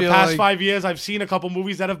don't even And in the feel past like- 5 years, I've seen a couple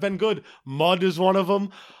movies that have been good. Mud is one of them.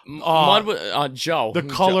 Mud was Joe. The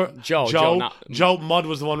color. Joe. Mud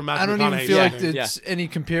was the one with Matthew I don't even McConaughey. feel like Yeah. it's any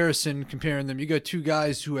comparison comparing them. You got two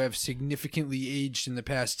guys who have significantly aged in the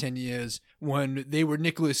past 10 years. When they were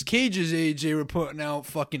Nicolas Cage's age, they were putting out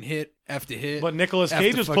fucking hit after hit. But Nicolas after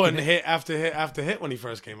Cage was fucking putting hit after hit after hit when he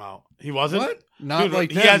first came out. He wasn't? What? Not Dude, like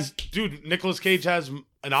he them. has. Dude, Nicolas Cage has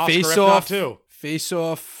an Oscar, Face if not Off, two. Face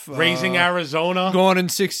Off, Raising Arizona. Gone in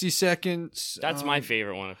 60 Seconds. That's my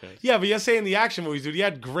favorite one, I think. Yeah, but you're saying the action movies, dude. He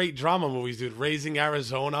had great drama movies, dude. Raising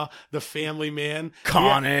Arizona, The Family Man,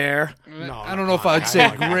 Con Air. No, I don't know if I'd say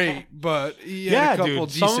great, but he had a couple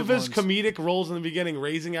dude. decent Some of his ones. comedic roles in the beginning,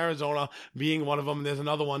 Raising Arizona being one of them. And there's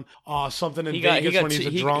another one, something in He Vegas got when he's a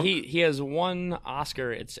he, drunk. he has one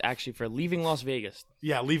Oscar. It's actually for Leaving Las Vegas.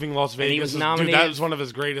 Yeah, Leaving Las Vegas. he was Dude, nominated- that was one of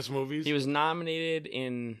his greatest movies. He was nominated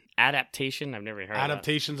in Adaptation. I've never heard of that.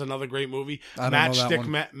 Adaptation's another great movie. I don't know that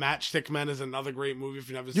one. Matchstick Men is another great movie if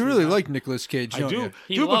you've never seen You really that. like Nicolas Cage, I don't do, you?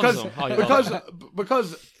 He dude, loves because him. Oh, he loves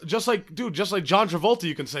because just like John Travolta,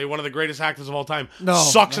 you can say one of the greatest actors of all time. No,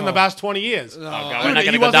 sucks in no. the past 20 years. Oh, God, Dude, we're not he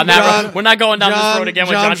gonna go wasn't down that John- road. We're not going down this road again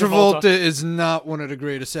with John Travolta Travolta. is not one of the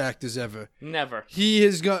greatest actors ever. Never. He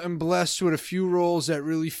has gotten blessed with a few roles that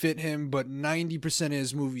really fit him, but 90% of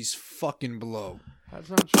his movies fucking blow. That's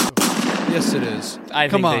not true. Yes, it is. I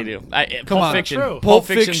Come think on. they do. Come Pulp on. Fiction. True. Pulp Pulp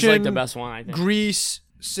Fiction's like the Fiction, best one, I think. Grease,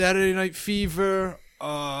 Saturday Night Fever,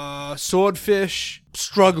 Swordfish.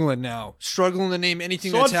 Struggling to name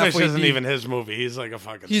anything that's Swordfish halfway isn't deep. even his movie. He's like a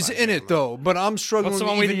fucking. He's in it though, but I'm struggling What's the to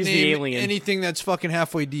one where even he's the name alien? anything that's fucking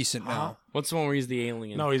halfway decent now. What's the one where he's the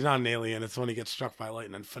alien? No, he's not an alien. It's when he gets struck by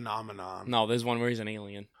lightning. Phenomenon. No, there's one where he's an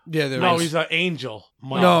alien. Yeah, there No, is. he's an angel.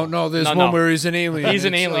 No, there's No, one no. where he's an alien. He's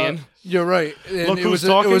an It's, alien. You're right. And Look it who's was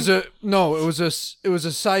talking? it was a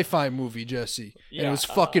sci-fi movie, Jesse. And it Yeah. was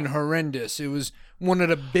fucking horrendous. It was one of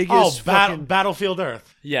the biggest fucking Battlefield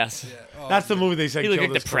Earth. Yes. That's the movie they said He killed looked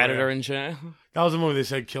like his the Predator career. and shit. That was a movie they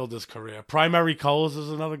said killed his career. Primary Colors is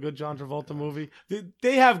another good John Travolta movie.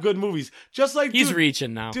 They have good movies. Just like He's dude,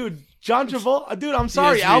 reaching now. Dude, John Travolta. Dude, I'm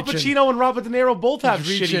sorry. is Al reaching. Pacino and Robert De Niro both have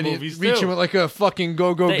He's shitty movies reaching too. with like a fucking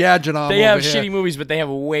go-go gadget on. They have over here. shitty movies, but they have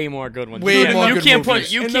way more good ones. Way you more you good can't movies.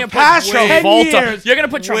 put you In the can't past put 10 Travolta. years- You're gonna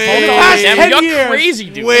put Way- Travolta past on them. 10 You're years. crazy,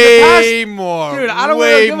 dude. Way more. Dude, I don't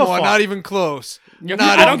way really give a more. fuck. Not even close. I Not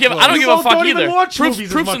don't even give. close. I don't You give a both fuck don't even either. watch movies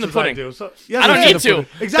as Proof's much in the as I pudding. do. So, yes, I don't it need is. to.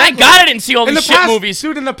 Exactly. Thank God I didn't see all In these the shit past, movies.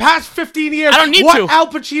 dude, in the past 15 years, I don't need what to. Al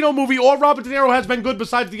Pacino movie or Robert De Niro has been good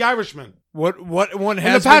besides The Irishman? What one In the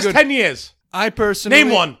has past been good? 10 years. I personally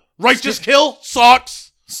Name one. Righteous Kill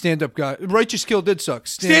sucks. Stand-up guy. Righteous Kill did suck.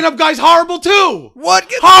 Stand Up Guy's horrible too. What?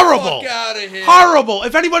 Get Horrible. The fuck out of here. Horrible.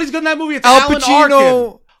 If anybody's good in that movie, it's Al Alan Pacino.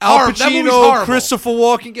 Arkin. Al Horrible. That movie's Pacino. horrible. Christopher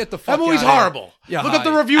Walken. Get the fuck That movie's outta here. horrible. Yeah, Look up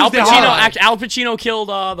the hi. reviews. Al they're Pacino. horrible. Al Pacino killed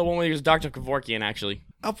the one where he was Dr. Kevorkian. Actually,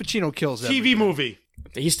 Al Pacino kills TV everything. movie.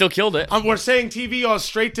 he still killed it. We're saying TV or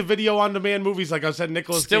straight to video on demand movies, like I said,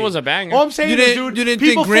 Nicholas Still Cage. was a banger. All I'm saying You is, didn't, dude, you didn't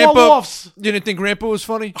people think fall Grandpa? off. You didn't think Grandpa was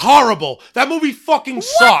funny? Horrible. That movie fucking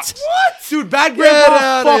sucks. What? Dude, Bad Grandpa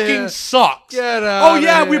outta fucking here. sucks. Get Oh outta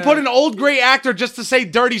yeah, we here. put an old great actor just to say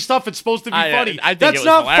dirty stuff. It's supposed to be funny. I think That's it was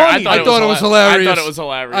not hilarious. funny. I thought it was hilarious. I thought it was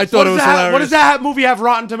hilarious. I thought it was hilarious. What does that movie have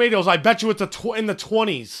Rotten Tomatoes? I bet you it's in the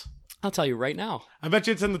 20s. I'll tell you right now. I bet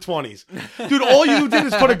you it's in the 20s. Dude, all you did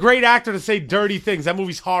is put a great actor to say dirty things. That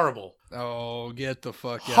movie's horrible. Oh, get the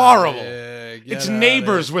fuck out. Horrible. Get It's outta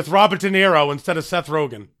Neighbors with Robert De Niro instead of Seth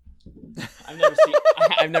Rogen.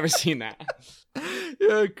 I've never seen that. here.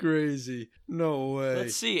 You're crazy. No way.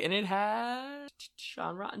 Let's see, and it had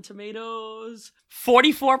on Rotten Tomatoes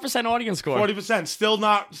 44% audience score. 40%. Still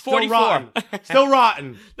 44. rotten. Still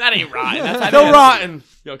rotten. That ain't rotten. That's Still rotten.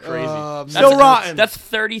 Yo, crazy. Still rotten. That's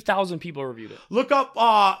 30,000 people reviewed it. Look up,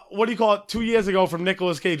 what do you call it, 2 years ago from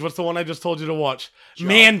Nicolas Cage. What's the one I just told you to watch?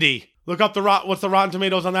 Mandy. Look up what's the Rotten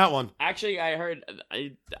Tomatoes on that one. Actually, I heard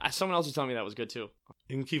someone else was telling me that was good too.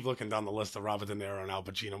 You can keep looking down the list of Robert De Niro and Al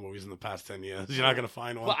Pacino movies in the past 10 years. You're not going to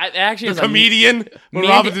find one. Well, it actually The has a- Comedian with Mandy,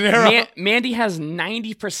 Robert De Niro. Mandy has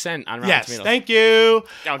 90% on Rotten Yes, Tomatoes. thank you.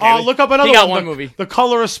 Okay, look up another he got one. one movie. The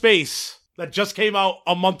Color of Space that just came out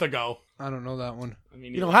a month ago. I don't know that one. I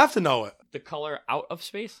mean, You don't have to know it. The Color Out of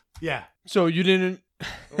Space. Yeah. So you didn't.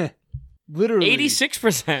 Literally.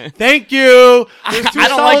 86%. Thank you. I There's two don't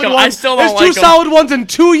solid like 'em. I ones. still There's don't two like 'em. solid ones in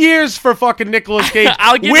 2 years for fucking Nicolas Cage.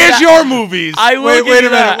 I'll give you Where's that. your movies? I will Wait, give wait you a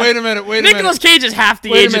minute. that. Wait a minute. Wait a Nicolas minute. Cage is half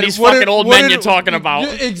the Wait a age of minute. these What fucking did- old what men did- you're talking about.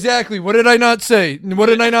 Yeah, exactly. What did I not say? What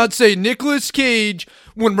did I not say? Nicolas Cage,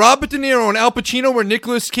 when Robert De Niro and Al Pacino were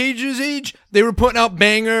Nicolas Cage's age, they were putting out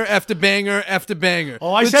banger after banger after banger.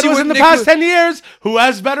 Oh, I Let's said see it was what in the Nicolas- past 10 years. Who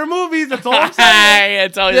has better movies? That's all I'm saying. Hey,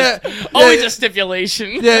 it's always, Yeah, always yeah. a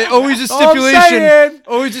stipulation. Yeah, always a All I'm saying. stipulation.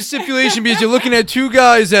 Always a stipulation because you're looking at two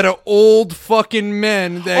guys that are old fucking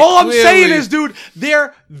men. That All I'm clearly- saying is, dude,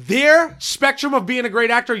 their spectrum of being a great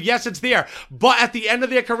actor, yes, it's there. But at the end of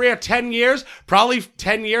their career, 10 years, probably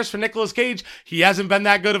 10 years for Nicolas Cage, he hasn't been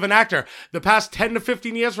that good of an actor. The past 10 to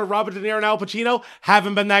 15 years for Robert De Niro and Al Pacino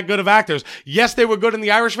haven't been that good of actors. Yes, they were good in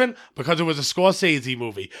The Irishman because it was a Scorsese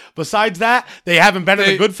movie. Besides that, they haven't been in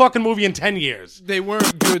a good fucking movie in 10 years. They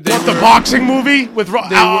weren't good. The boxing movie with...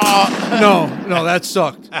 No, that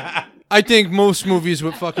sucked. I think most movies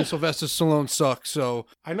with fucking Sylvester Stallone suck, so...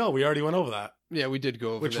 I know, we already went over that. Yeah, we did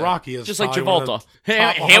go over Which that. Rocky is Just like probably one of Travolta. the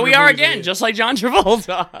top Here we 100 are movies again, of just like John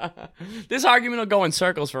Travolta. This argument will go in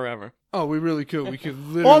circles forever. Oh, we really could. We could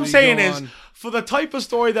literally All I'm saying go is, on. for the type of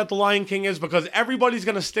story that The Lion King is, because everybody's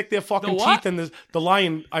gonna stick their fucking The what? teeth in the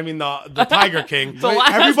Tiger King. The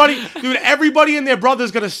last- Everybody and their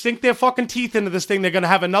brother's gonna sink their fucking teeth into this thing. They're gonna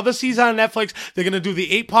have another season on Netflix. They're gonna do the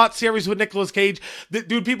 8-part series with Nicolas Cage.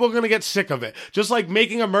 Dude, people are gonna get sick of it. Just like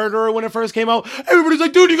Making a Murderer when it first came out. Everybody's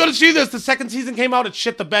like, dude, you gotta see this. The second season came out, it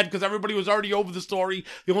shit the bed because everybody was already over the story.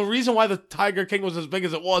 The only reason why the Tiger King was as big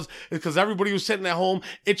as it was is because everybody was sitting at home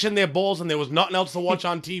itching their balls and there was nothing else to watch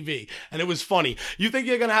on TV. And it was funny. You think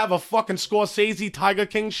you're gonna have a fucking Scorsese Tiger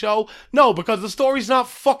King show? No, because the story's not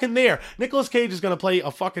fucking there. Nicolas Cage is gonna play a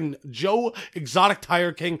fucking Joe Exotic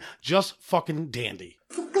Tiger King, just fucking dandy.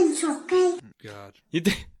 God. You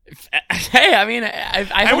think? Hey, I mean, I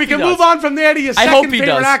And hope we he can does. move on from there to your I hope second he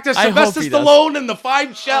favorite does. actor, I hope Sylvester he does. Stallone in The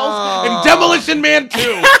Five Shells and Demolition Man 2.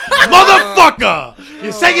 Motherfucker!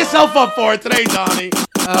 You set yourself up for it today, Donnie.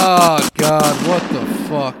 Oh, God. What the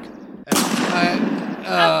fuck?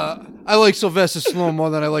 I like Sylvester Stallone more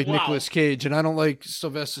than I like Wow. Nicolas Cage, and I don't like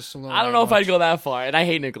Sylvester Stallone. I don't know if I'd go that far, and I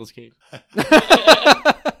hate Nicolas Cage.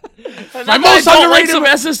 My most underrated...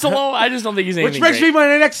 Sylvester Stallone. I just don't think he's Which anything brings me great. to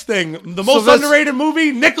my next thing. The most Sylvester- underrated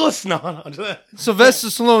movie, Nicholas... No. Sylvester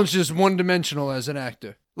Stallone's just one-dimensional as an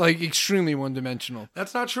actor. Like, extremely one-dimensional.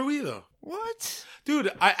 That's not true either. What?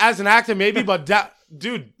 Dude, as an actor, maybe, but...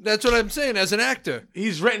 Dude, That's what I'm saying, as an actor.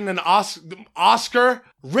 he's written an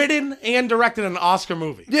written and directed an Oscar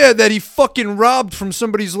movie. Yeah, that he fucking robbed from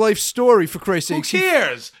somebody's life story, for Christ's Who sake.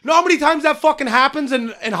 cares? Know how many times that fucking happens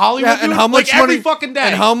in Hollywood? Yeah, and dude? how much like money? every fucking day.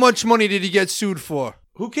 And how much money did he get sued for?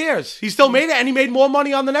 Who cares? He still made it, and he made more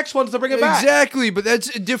money on the next ones to bring it back. Exactly, but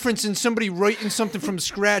that's a difference in somebody writing something from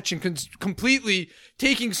scratch and completely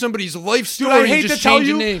taking somebody's life Dude, story I and hate just to tell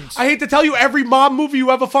changing you, names. I hate to tell you, every mob movie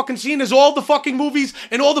you ever fucking seen is all the fucking movies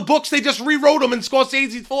and all the books. They just rewrote them in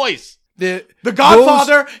Scorsese's voice. The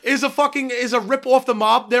Godfather is a rip off the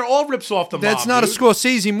mob. They're all rips off the mob. That's not dude. a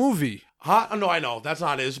Scorsese movie. Huh? No, I know that's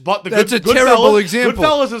not his. But That's a terrible example.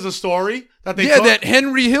 Goodfellas is a story that they Yeah, took. that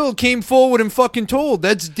Henry Hill came forward and fucking told.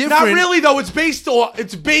 That's different. Not really though. It's based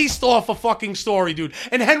off a fucking story, dude.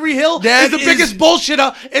 And Henry Hill That is the is- biggest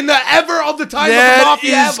bullshitter in the ever of the time of the That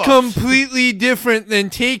mafia is ever. completely different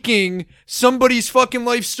than taking somebody's fucking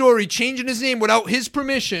life story, changing his name without his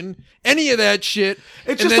permission, any of that shit.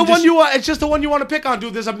 It's and just then the one you want. It's just the one you want to pick on,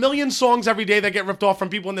 dude. There's a million songs every day that get ripped off from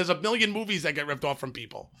people, and there's a million movies that get ripped off from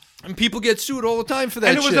people. And people get sued all the time for that.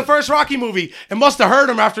 And it was shit. the first Rocky movie. It must have hurt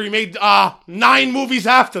him after he made 9 movies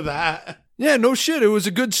after that. Yeah, no shit. It was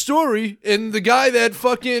a good story, and the guy that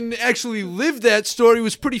fucking actually lived that story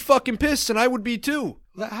was pretty fucking pissed, and I would be too.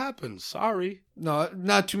 That happens. Sorry. No,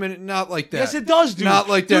 not too many. Not like that. Yes, it does, dude. Not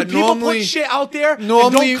like that. Dude, people Normally, put shit out there and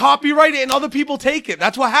normally- don't copyright it, and other people take it.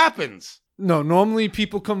 That's what happens. no. Normally,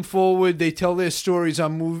 people come forward. They tell their stories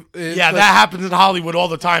on movie. Yeah, that happens in Hollywood all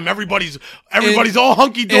the time. Everybody's all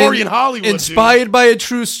hunky dory in Hollywood. Inspired by a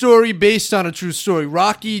true story, based on a true story.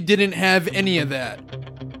 Rocky didn't have any of that.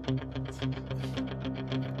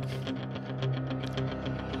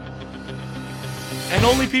 And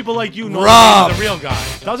only people like you know Rob. the real guy.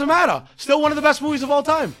 Doesn't matter. Still one of the best movies of all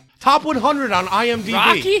time. Top 100 on IMDb.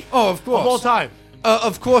 Rocky? Oh, of course. Of all time.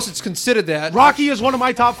 Of course, it's considered that. Rocky is one of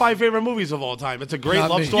my top 5 favorite movies of all time. It's a great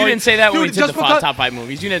Not love me. story. You didn't say that when we Dude, did the just because- top 5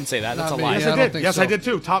 movies. You didn't say that. That's Not a me. lie. Yes, Yeah, I I don't did. think Yes, so. I did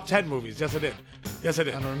too. Top 10 movies. Yes, I did. Yes, I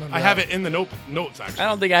did. I don't remember I have that. it in the notes, actually. I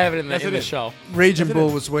don't think I have it in the, Yes, in it the is. show. Raging Bull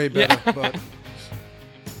was way better, but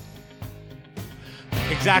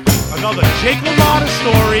Exactly. Another Jake LaMotta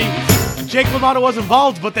story. Jake LaMotta was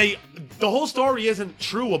involved, but the whole story isn't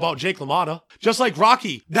true about Jake LaMotta. Just like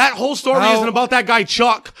Rocky. That whole story How- isn't about that guy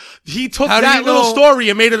Chuck. He took How do that you little know- story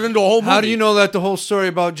and made it into a whole movie. how do you know that the whole story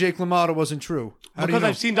about Jake LaMotta wasn't true? How do Because you know?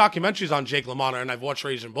 I've seen documentaries on Jake LaMotta and I've watched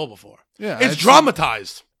Raging Bull before. Yeah, It's I've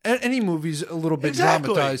dramatized. Any movie's a little bit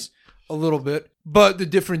Exactly. dramatized, a little bit. But the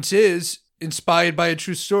difference is inspired by a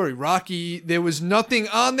true story. Rocky, there was nothing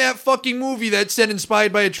on that fucking movie that said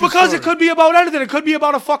inspired by a true story. Because it could be about anything. It could be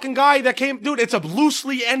about a fucking guy that came... Dude, it's a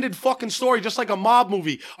loosely ended fucking story, just like a mob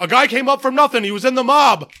movie. A guy came up from nothing. He was in the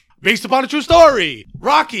mob. Based upon a true story.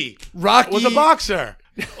 Rocky was a boxer.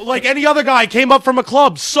 Like any other guy, came up from a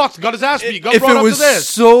club, sucked, got his ass beat, got If brought it up was to this.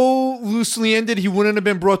 so loosely ended, he wouldn't have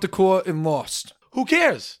been brought to court and lost. Who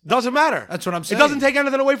cares? Doesn't matter. That's what I'm It saying. doesn't take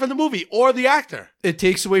anything away from the movie or the actor. It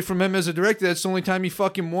takes away from him as a director. That's the only time he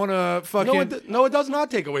fucking won a fucking... No, it does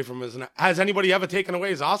not take away from his. Has anybody ever taken away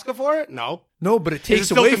his Oscar for it? No. No, but it Is it takes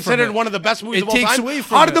still away from considered it. one of the best movies It of all takes time? away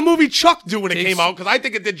from How did it. the movie Chuck do when it Takes- came out? Because I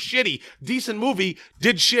think it did shitty. Decent movie,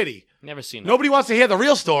 did shitty. Never seen it. Nobody wants to hear the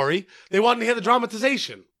real story. They want to hear the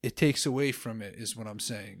dramatization. It takes away from it, is what I'm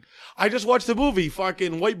saying. I just watched the movie,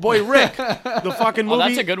 fucking White Boy Rick. The fucking movie. Oh,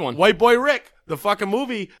 that's a good one. White Boy Rick. The fucking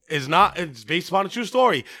movie is not, it's based upon a true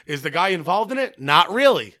story. Is the guy involved in it? Not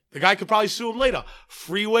really. The guy could probably sue him later.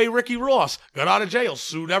 Freeway Ricky Ross got out of jail,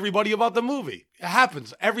 sued everybody about the movie. It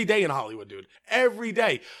happens every day in Hollywood, dude. Every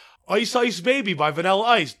day. Ice Ice Baby by Vanilla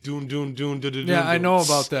Ice. Doon, doon, doon, doon, doon. Yeah, I doon. know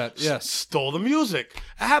about that. Yes. Stole the music.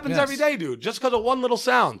 It happens Yes. every day, dude. Just because of one little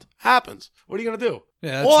sound. Happens. What are you going to do?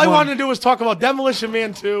 Yeah, that's All I one- wanted to do was talk about Demolition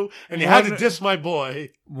Man 2, and you had to diss my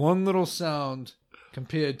boy. One little sound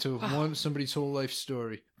compared to somebody's whole life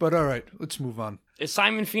story. But all right, let's move on. Is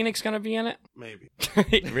Simon Phoenix gonna be in it? Maybe.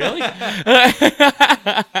 Really?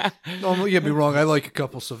 No, don't get me wrong. I like a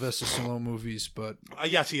couple Sylvester Stallone movies, but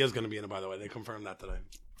Yes, he is going to be in it, by the way. They confirmed that today.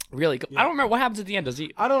 Really? I don't remember what happens at the end. Does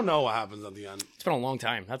he? I don't know what happens at the end. It's been a long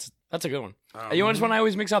time. That's a good one. You know which one I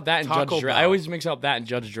always mix up that and Taco Judge Dredd. Bell. I always mix up that and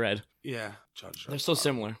Judge Dredd. Yeah, Judge Dredd. They're so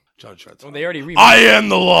similar. Judge Dredd. Well, they already remade. I am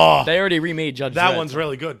the law. They already remade Judge Dredd. That one's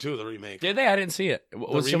really good, too, the remake. Did they? I didn't see it.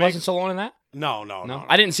 Was remake? Sylvester Stallone in that? No.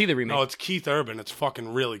 I didn't see the remake. No, it's Keith Urban. It's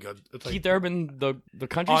fucking really good. It's like, Keith Urban, the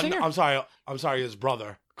country singer. I'm sorry, his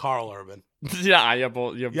brother, Carl Urban. Yeah, you're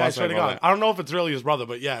both. Yeah, I swear to God. I don't know if it's really his brother,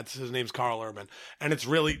 but yeah, his name's Carl Urban, and it's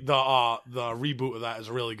really the reboot of that is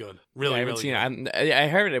really good. Really, I haven't really seen good. it. I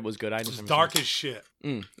heard it was good. I just It's haven't dark seen as shit.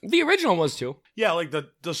 it. The original was too. Yeah, like the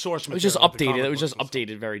source It was material. just like the updated. comic It was just books and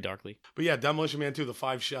stuff. updated very darkly. But yeah, Demolition Man 2, the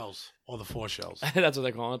 5 shells or the 4 shells. That's what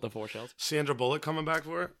they call it, the 4 shells. Sandra Bullock coming back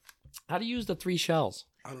for it. How do you use the 3 shells?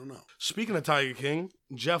 I don't know. Speaking of Tiger King,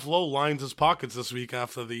 Jeff Lowe lines his pockets this week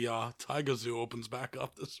after the Tiger Zoo opens back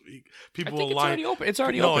up this week. People I think will it's already open. It's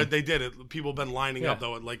already no, open. they did it. People have been lining up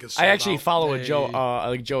though. Like I actually follow a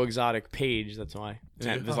Joe Exotic page. That's why.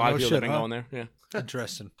 And there's a lot of people that have been going there. Yeah.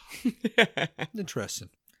 interesting. Interesting.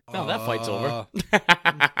 No, that fight's over.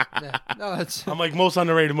 Yeah, no, that's I'm like most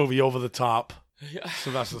underrated movie, Over the Top.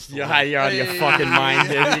 Sylvester Stallone. You're out of your fucking mind,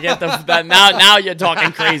 dude. You get that now you're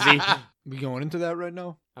talking crazy. we going into that right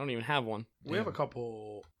now. I don't even have one. We have a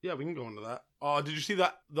couple. Yeah, we can go into that. Did you see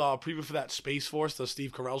the preview for that Space Force, the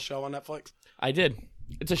Steve Carell show on Netflix? I did.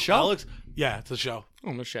 It's a That show? looks, yeah, it's a show.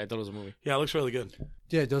 Oh, no shit. I thought it was a movie. Yeah, it looks really good.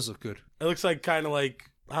 Yeah, it does look good. It looks like kind of like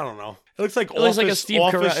I don't know. It looks like It looks like a Office- Steve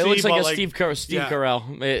Carell. It Office-y, looks like but a Steve yeah.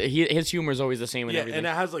 Carell. His humor is always the same in Yeah, everything. and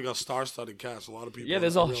it has like a star-studded cast. A lot of people. Yeah,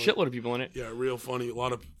 there's that a are really, shitload of people in it. Yeah, real funny. A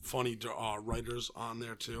lot of funny writers on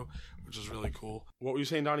there too, which is really cool. What were you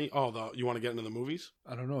saying, Donnie? Oh, you want to get into the movies?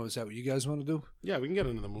 I don't know. Is that what you guys want to do? Yeah, we can get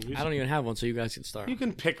into the movies. I don't even have one, so you guys can start. You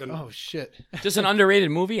can pick an. Oh shit! Just an underrated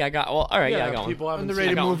movie? I got. Well, all right, yeah, I got one. people haven't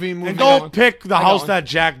Underrated seen it. movie. And I got don't one. pick the I got house one. that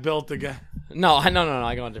Jack built again. No, I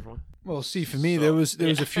got a different one. Well, see, for me, there was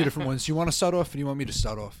a few different ones. You want to start off, or do you want me to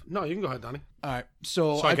start off? No, you can go ahead, Donnie. All right.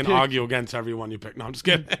 So So I can picked- argue against everyone you pick. No, I'm just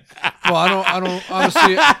kidding. Well, I don't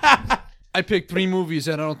honestly. I picked 3 movies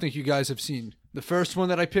that I don't think you guys have seen. The first one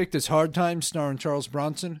that I picked is Hard Times, starring Charles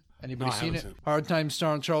Bronson. Anybody No, I seen haven't it? seen it. Hard Times,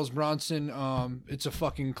 starring Charles Bronson. It's a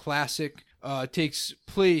fucking classic. It takes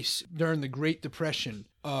place during the Great Depression.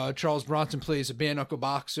 Charles Bronson plays a bare knuckle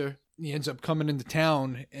boxer. He ends up coming into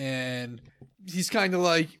town, and he's kind of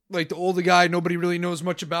like the older guy. Nobody really knows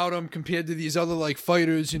much about him compared to these other like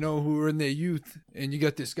fighters, who are in their youth. And you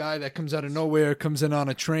got this guy that comes out of nowhere, comes in on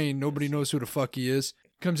a train. Nobody knows who the fuck he is.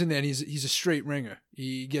 Comes in there and he's a straight ringer.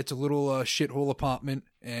 He gets a little shithole apartment,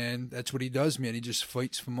 and that's what he does, man. He just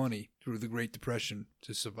fights for money through the Great Depression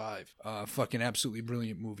to survive. Fucking absolutely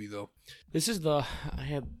brilliant movie, though. This is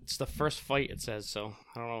it's the first fight, it says, so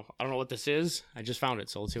I don't know what this is. I just found it,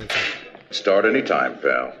 so let's see what it says. Start any time,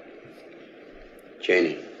 pal.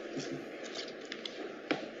 Cheney,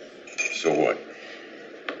 So what?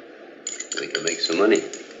 we can make some money.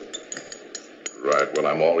 Right, well,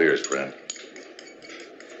 I'm all ears, friend.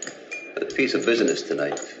 A piece of business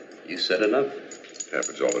tonight. You set it up?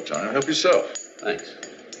 Happens all the time. Help yourself. Thanks.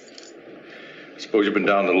 Suppose you've been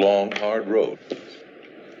down the long, hard road.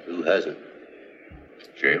 Who hasn't?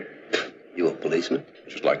 Jail? You a policeman?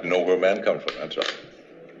 Just like to know where a man comes from, that's all.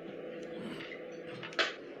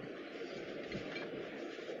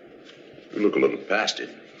 You look a little past it.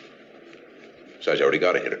 Besides, you already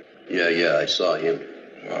got a hitter. Yeah, I saw him.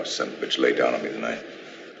 Oh, son of a bitch laid down on me tonight.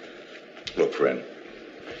 Look, friend,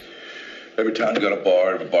 Every town's got a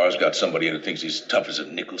bar, every bar's got somebody in who thinks he's tough as a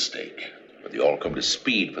nickel steak. But they all come to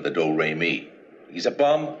speed for the do-re-mi. He's a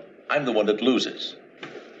bum, I'm the one that loses.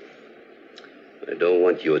 I don't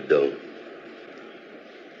want your dough.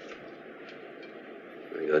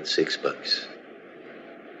 I got $6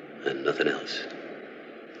 and nothing else.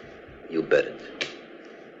 You bet it.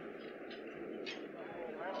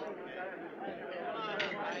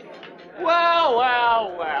 Well,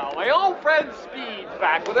 well, well. My old friend Speed's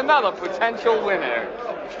back with another potential winner.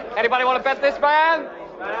 Anybody want to bet this man?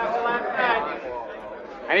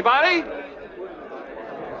 Anybody?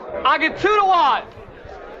 I'll get 2 to 1.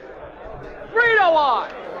 3 to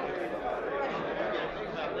 1.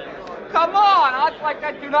 Come on, odds like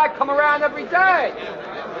that do not come around every day.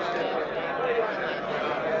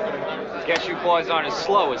 Guess you boys aren't as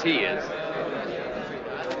slow as he is.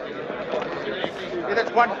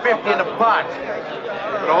 That's 150 in the pot.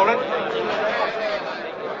 Roll it.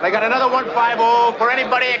 They got another 150 for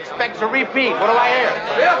anybody expects a repeat. What do I hear?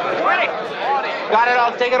 Yeah, 20. Got it,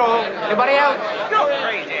 I'll take it all. Anybody else? Go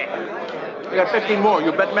crazy. We got 15 more.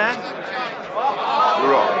 You bet, man?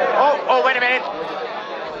 You're all. Oh, wait a minute.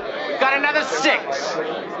 We got another 6.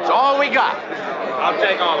 That's all we got. I'll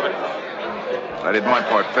take all of it. I did my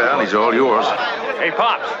part, pal. He's all yours. Hey,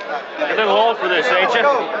 Pops, you're a little old for this, ain't you?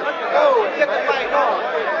 Go, get the fight on.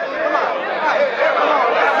 Come on.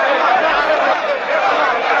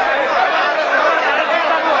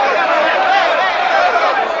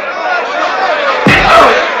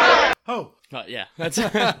 Oh. Yeah, that's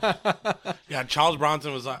Yeah, Charles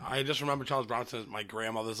Bronson was. I just remember Charles Bronson as my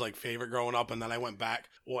grandmother's like favorite growing up, and then I went back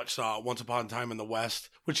watched Once Upon a Time in the West,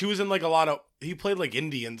 which he was in like a lot of. He played like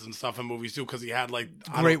Indians and stuff in movies too, because he had like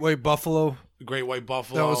Great White Buffalo. Great White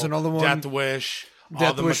Buffalo. That was another one. Death Wish.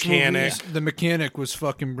 The Wish Mechanic. movies. The Mechanic was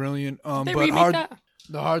fucking brilliant. They But remake hard. that?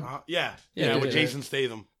 The hard. Yeah, Yeah, with yeah. Jason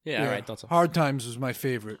Statham. Yeah, all right, thought so. Hard Times was my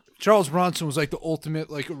favorite. Charles Bronson was like the ultimate,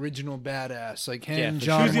 like original badass. Like him, Yeah, for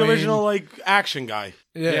John He was the Wayne. original like action guy.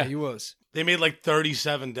 Yeah, he was. They made like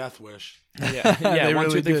 37 Death Wish. Yeah, They 1, 2,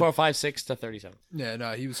 really 3, did. 4, 5, 6 to 37. Yeah,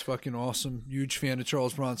 no, he was fucking awesome. Huge fan of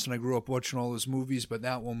Charles Bronson. I grew up watching all his movies, but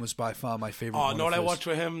that one was by far my favorite. Oh, one know of what I his. watched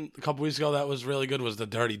with him a couple weeks ago that was really good was The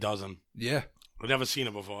Dirty Dozen. Yeah. I've never seen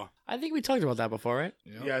it before. I think we talked about that before, right?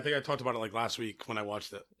 Yeah, I think I talked about it like last week when I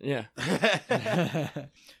watched it. Yeah.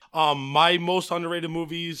 My most underrated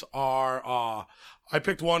movies are I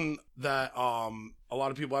picked one that a lot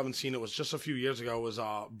of people haven't seen. It was just a few years ago. It was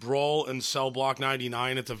Brawl in Cell Block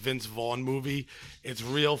 99. It's a Vince Vaughn movie. It's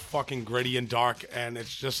real fucking gritty and dark, and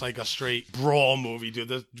it's just like a straight brawl movie, dude.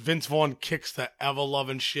 The Vince Vaughn kicks the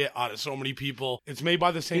ever-loving shit out of so many people. It's made by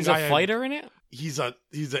the same He's guy. a fighter in it? He's an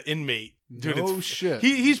inmate. Dude, No it's, shit.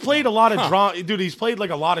 He's played a lot of drama. Dude, he's played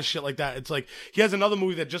like a lot of shit like that. It's like he has another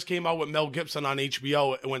movie that just came out with Mel Gibson on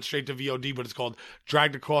HBO. It went straight to VOD, but it's called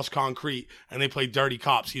Dragged Across Concrete, and they play dirty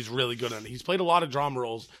cops. He's really good in it. He's played a lot of drama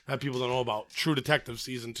roles that people don't know about. True Detective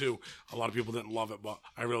season 2. A lot of people didn't love it, but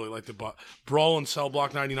I really liked it. But Brawl in Cell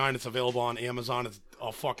Block 99. It's available on Amazon. It's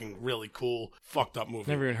a fucking really cool, fucked up movie.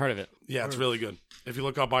 Never even heard of it. Yeah, it's really good. If you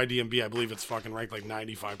look up IMDb, I believe it's fucking ranked like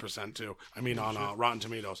 95% too. I mean, on Rotten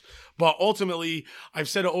Tomatoes. But ultimately, I've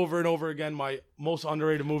said it over and over again, my most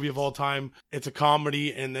underrated movie of all time. It's a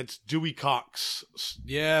comedy, and it's Dewey Cox.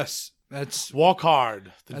 Yes. That's Walk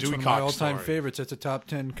Hard, the That's Dewey one of Cox my all-time story. favorites. That's a top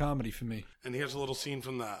 10 comedy for me. And here's a little scene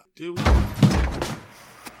from that. Dewey.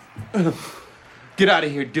 Get out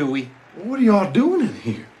of here, Dewey. What are y'all doing in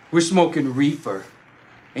here? We're smoking reefer.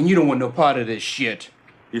 And you don't want no part of this shit.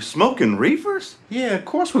 You're smoking reefers? Yeah, of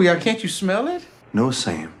course we are. Can't you smell it? No,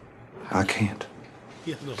 Sam. I can't.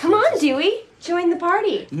 Come on, Dewey. Join the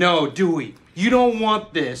party. No, Dewey. You don't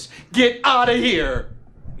want this. Get out of here.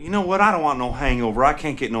 You know what? I don't want no hangover. I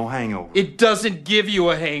can't get no hangover. It doesn't give you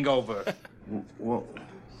a hangover. Well,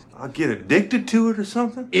 I'll get addicted to it or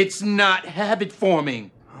something? It's not habit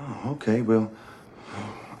forming. Oh, okay. Well,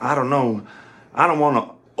 I don't know. I don't want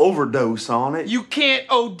to overdose on it. You can't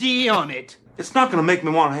OD on it. It's not going to make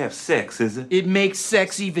me want to have sex, is it? It makes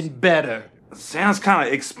sex even better. It sounds kind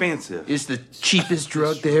of expensive. It's the cheapest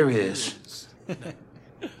drug there is.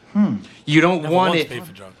 You don't Never want once it. paid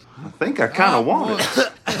for drugs. I think I kind of want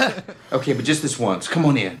it. Okay, but just this once. Come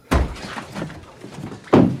on in.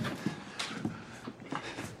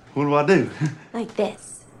 What do I do? Like this.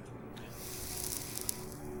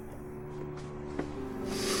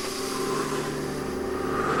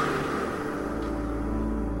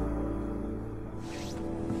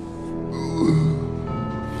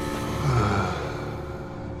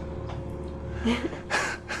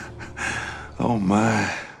 Oh,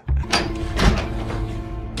 my.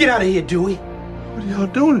 Get out of here, Dewey. What are y'all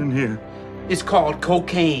doing in here? It's called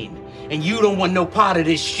cocaine. and you don't want no part of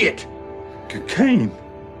this shit. Cocaine?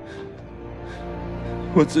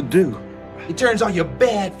 What's it do? It turns all your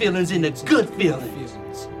bad feelings into good feelings.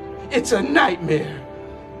 It's a nightmare.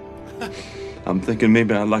 I'm thinking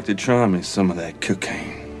maybe I'd like to try me some of that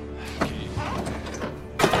cocaine.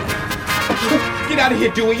 Get out of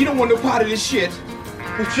here, Dewey. You don't want no part of this shit.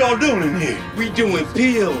 What y'all doing in here? We doing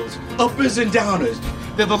pills, uppers and downers.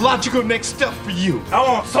 They're the logical next step for you. I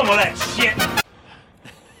want some of that shit.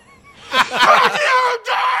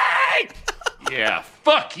 Yeah,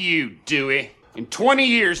 fuck you, Dewey. In 20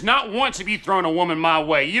 years, not once have you thrown a woman my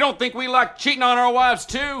way. You don't think we like cheating on our wives,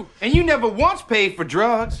 too? And you never once paid for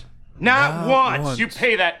drugs. Not once. You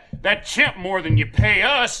pay that chimp more than you pay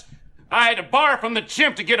us. I had to borrow from the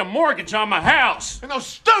chimp to get a mortgage on my house. And those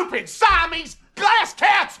stupid Siamese glass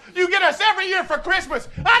cats you get us every year for Christmas.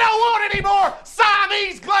 I don't want any more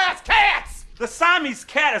Siamese glass cats. The Siamese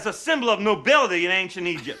cat is a symbol of nobility in ancient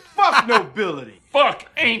Egypt. Fuck nobility. Fuck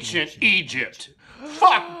ancient Egypt.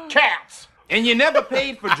 Fuck cats. And you never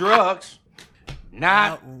paid for drugs.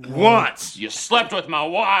 Not once. You slept with my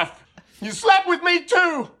wife. You slept with me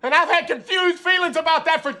too, and I've had confused feelings about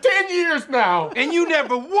that for 10 years now. And you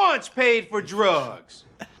never once paid for drugs.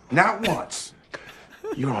 Not once.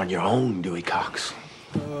 You're on your own, Dewey Cox.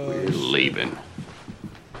 We're leaving.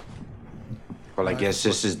 Well, I guess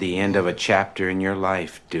this is the end of a chapter in your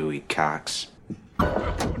life, Dewey Cox.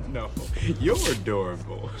 Oh, no. You're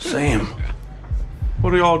adorable. Sam,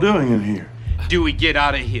 what are y'all doing in here? Dewey, get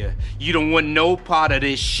out of here. You don't want no part of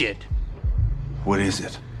this shit. What is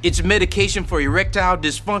it? It's medication for erectile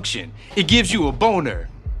dysfunction. It gives you a boner.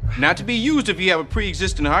 Not to be used if you have a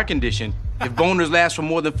pre-existing heart condition. If boners last for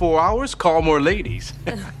more than 4 hours, call more ladies.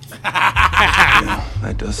 Yeah,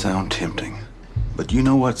 that does sound tempting. But you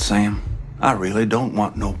know what, Sam? I really don't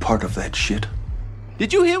want no part of that shit.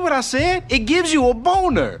 Did you hear what I said? It gives you a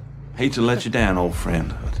boner. Hate to let you down, old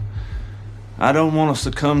friend, but I don't want to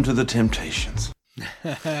succumb to the temptations.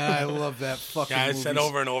 I love that fucking Yeah, I movies. said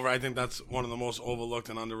over and over, I think that's one of the most overlooked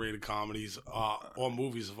and underrated comedies or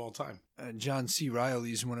movies of all time. John C.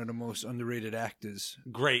 Reilly is one of the most underrated actors.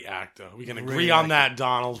 Great actor. We can Great agree on actor. that,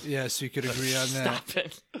 Donald. Yes, we could agree on that. Stop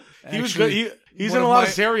it. He was good. He's in a lot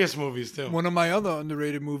of serious movies, too. One of my other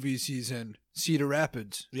underrated movies he's in, Cedar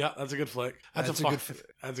Rapids. Yeah, that's a good flick. That's a good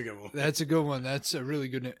one. That's a good one. That's a really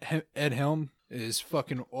good one. Ed Helm is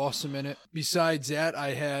fucking awesome in it. Besides that,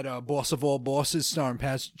 I had Boss of All Bosses starring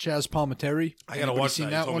Chaz Palminteri. I gotta watch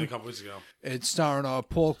that. You told me a couple weeks ago. It's starring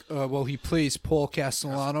Paul. He plays Paul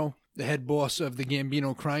Castellano, the head boss of the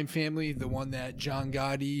Gambino crime family, the one that John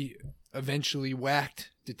Gotti eventually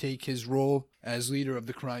whacked to take his role as leader of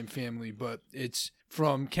the crime family. But it's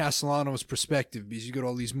from Castellano's perspective, because you got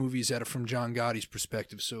all these movies that are from John Gotti's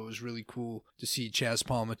perspective. So it was really cool to see Chaz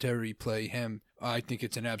Palminteri play him. I think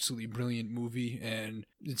it's an absolutely brilliant movie, and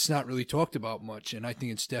it's not really talked about much, and I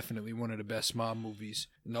think it's definitely one of the best mob movies.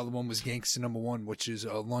 Another one was Gangsta #1, which is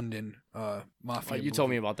a London mafia You movie. told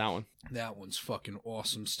me about that one. That one's fucking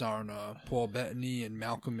awesome, starring Paul Bettany and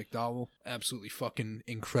Malcolm McDowell. Absolutely fucking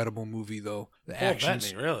incredible movie, though. The Paul actions,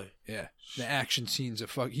 Bettany, really? Yeah, the action scenes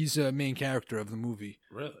are he's the main character of the movie.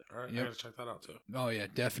 Really? All right, Yep. I gotta check that out, too. Oh, yeah,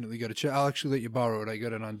 definitely got to check. I'll actually let you borrow it. I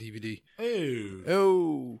got it on DVD. Ew.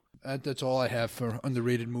 Oh. That's all I have for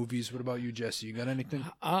underrated movies. What about you, Jesse? You got anything?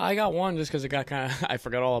 I got one just because it got kind of. I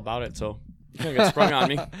forgot all about it, so it got sprung on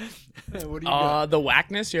me. What do you got? The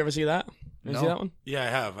Whackness. You ever see that? You see No. that one? Yeah, I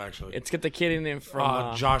have, actually. It's got the kid in it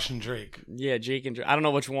from Josh and Drake. Yeah, Jake and Drake. I don't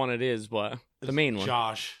know which one it is, but the main one.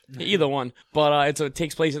 Josh. Either one. But it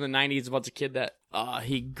takes place in the 90s. It's about a kid that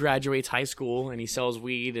he graduates high school and he sells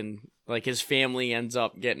weed, and like his family ends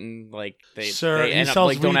up getting like they end up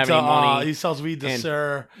like don't have any money. He sells weed to and-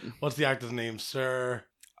 Sir. What's the actor's name? Sir.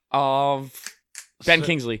 Ben Sir-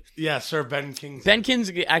 Kingsley. Yeah, Sir Ben Kingsley. Ben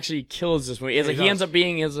Kingsley actually kills this movie. It's Yeah, like he he ends does. up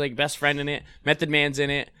being his like best friend in it. Method Man's in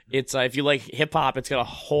it. It's if you like hip hop, it's got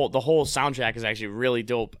the whole soundtrack is actually really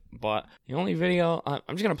dope. But the only video, I'm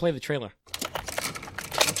just gonna play the trailer.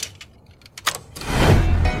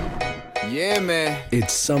 Yeah, man.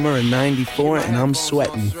 It's summer of '94 and I'm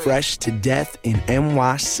sweating fresh to death in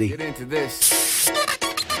NYC. Get into this.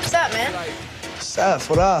 What's up, man? Seth,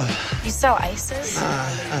 what up? You sell ISIS?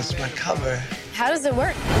 That's my cover. How does it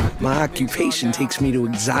work? My occupation takes me to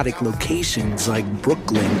exotic locations like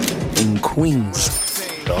Brooklyn and Queens.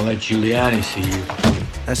 Don't let Giuliani see you.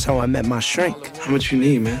 That's how I met my shrink. How much you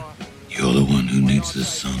need, man? You're the one who needs this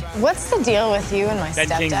son. What's the deal with you and my Ben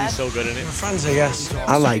Kingsley's stepdad? so good in it. Friends, I guess.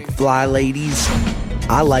 I like fly ladies.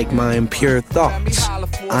 I like my impure thoughts.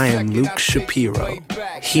 I am Luke Shapiro.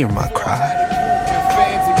 Hear my cry.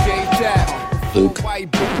 Luke. My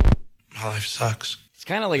life sucks. It's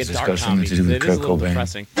kind of like a Has this dark got something comedy. to do with It is a Kurt little Cobain?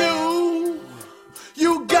 depressing.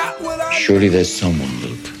 You got what I Surely there's someone,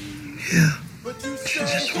 Luke. She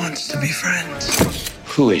just wants to be friends.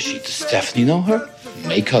 Who is she? Does Stephanie know her?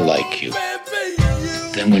 Make her like you.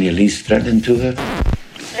 Then when you're least threatened to her,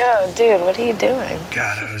 Yo, dude, what are you doing?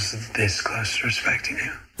 God, I was this close to respecting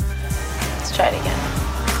you. Let's try it again.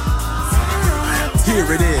 Here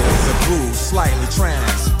it is, a groove slightly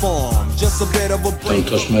transformed. Just a bit of a don't break.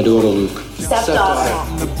 touch my daughter, Luke. Something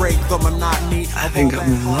to break the monotony. I think I'm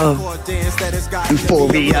in love.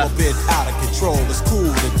 Euphoria. A bit out of control. It's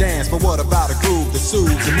cool to dance, but what about a groove that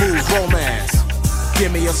soothes and moves romance?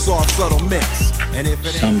 Give me a soft, subtle mix. And if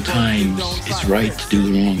it Sometimes it's right to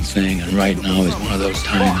do the wrong thing, and right now is one of those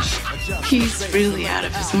times. He's really out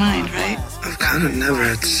of his mind, right? I've kind of never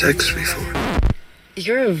had sex before.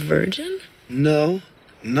 You're a virgin? No,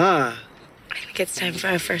 nah. I think it's time for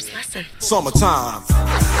our first lesson. summertime.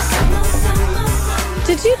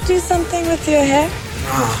 Did you do something with your hair?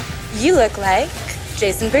 Nah. You look like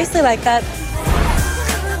Jason Priestley like that.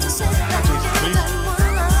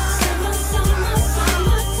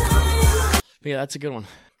 Yeah, that's a good one.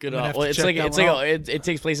 Good. I'm gonna have Well, to it's check like that it's one like out. it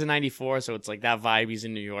takes place in '94, so it's like that vibe. He's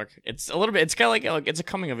in New York. It's a little bit. It's kind of like it's a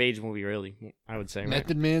coming of age movie, really. I would say. Right?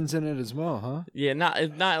 Method Man's in it as well, huh? Yeah, not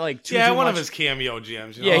like too. Yeah, too one much. of his cameo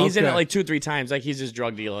GMs. You know? Yeah, he's in it Okay. like 2-3 times. Like he's his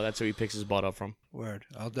drug dealer. That's who he picks his butt up from. Word.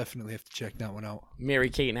 I'll definitely have to check that one out. Mary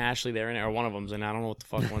Kate and Ashley, they're in it, or one of them's in it. I don't know what the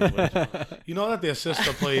fuck one is. You know that their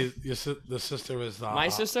sister plays. The sister is My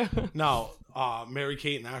sister? No, Mary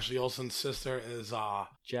Kate and Ashley Olsen's sister is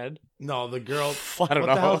Jed. No, the girl. I don't what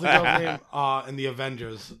know. the hell's the girl's name? In the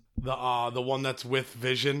Avengers, the one that's with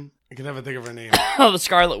Vision. I can never think of her name. Oh, the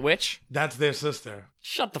Scarlet Witch. That's their sister.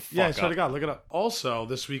 Shut the fuck Yeah, I up. swear to God, look it up. Also,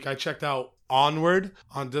 this week I checked out Onward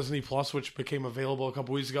on Disney Plus, which became available a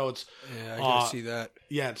couple weeks ago. It's Yeah, I gotta see that.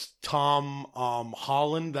 Yeah, it's Tom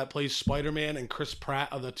Holland that plays Spider-Man and Chris Pratt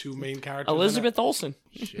are the two main characters. in it. Elizabeth Olsen.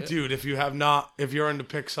 Dude, if you're into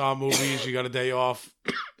Pixar movies, you got a day off,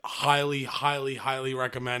 highly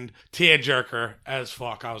recommend. Tearjerker as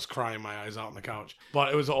fuck. I was crying my eyes out on the couch.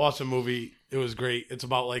 But it was an awesome movie. It was great. It's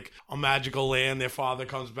about like a magical land. Their father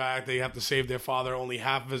comes back. They have to save their father. Only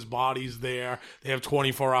half of his body's there. They have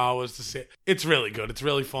 24 hours to save. It's really good. It's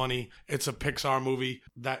really funny. It's a Pixar movie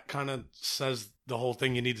that kind of says the whole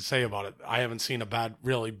thing you need to say about it. I haven't seen a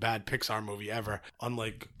really bad Pixar movie ever,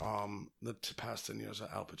 unlike the past 10 years of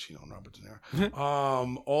Al Pacino and Robert De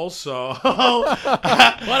Niro. Also,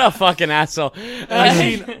 What a fucking asshole.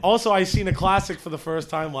 I seen a classic for the first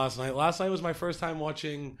time last night. Last night was my first time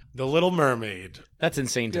watching The Little Mermaid. That's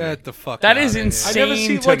insane to me. Get the fuck That out is of here. insane. I never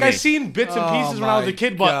seen to like me. I seen bits and pieces when I was a my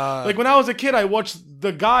kid, but God. like when I was a kid, I watched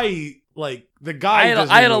the guy. I had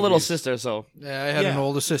Disney a little movies. sister, so Yeah, I had an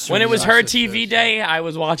older sister. when it and was younger her sister, TV so- day, I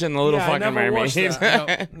was watching the Little Yeah, I fucking never Mermaid. watched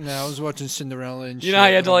that. No, I was watching Cinderella and You know how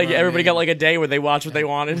you had to like Little everybody got Mermaid, like a day where they watched what they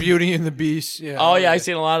wanted. Beauty and the Beast. Yeah. Oh yeah, I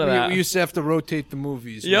seen a lot of We- that. We used to have to rotate the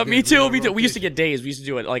movies. Yep, We me did too. a Me too. We used to rotation. get days. We used to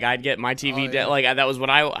do it. Like I'd get my TV Oh, day. yeah. Like that was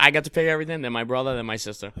when I got to pick everything. Then my brother, then my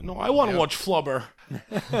sister. No, I want to watch Flubber.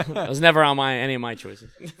 It was never on any of my choices.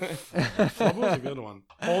 Flubber was a good one.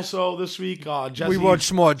 Also, this week, Jesse. We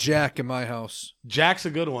watched more Jack in my house. Jack's a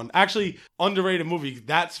good one. Actually, underrated movie.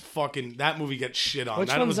 That movie gets shit on. Which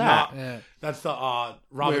that one's was that? not. Yeah. That's the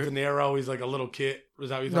Robert De Niro. He's like a little kid. Was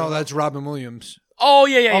that what you're No, talking that's Robin Williams. Oh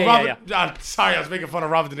yeah, Robert, sorry, I was making fun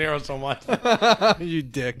of Robert De Niro so much. You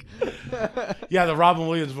dick. Yeah, the Robin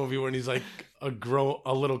Williams movie when he's like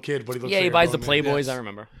a little kid, but he looks Yeah, like he a buys the grown man. Playboys. Yes. I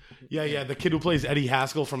remember. Yeah, the kid who plays Eddie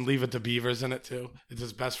Haskell from Leave It to Beaver's in it too. It's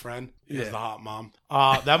his best friend. He has the hot mom.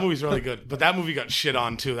 That movie's really good, but that movie got shit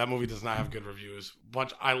on too. That movie does not have good reviews.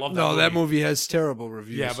 But I love that. No, movie. that movie has terrible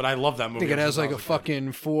reviews. Yeah, but I love that I movie. think it ever has since like I a was kid.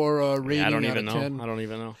 fucking 4 rating I don't out even of know. 10. I don't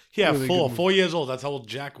even know. Yeah, Really full. good 4 years old. That's how old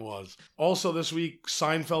Jack was. Also, this week,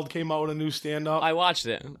 Seinfeld came out with a new stand-up. I watched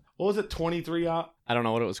it. What was it? 23 out? I don't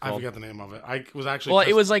know what it was I called. forget the name of it. I was actually. Well,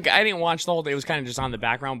 it was like I didn't watch the whole thing. It was kind of just on the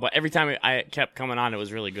background, but every time I kept coming on, it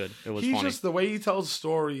was really good. It was He's funny, just the way he tells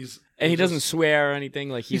stories. and he it's doesn't just- swear or anything.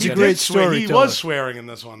 Like He's a got- great He storyteller. was swearing in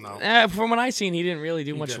this one though. From what I seen, he didn't really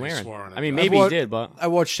do much did. He swearing. swore in it. I mean, I've maybe he wa- did, but I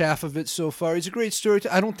watched half of it so far. He's a great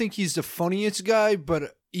storyteller. I don't think he's the funniest guy,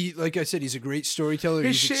 but like I said, he's a great storyteller.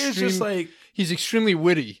 His He's shit is just like he's extremely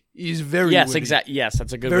witty. He's very yes, witty. exactly. Yes,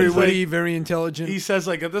 that's a good. Very way to say it. witty, very intelligent. he says.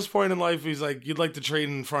 Like at this point in life, he's like, you'd like to trade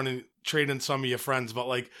in some of your friends, but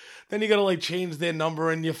like then you gotta like change their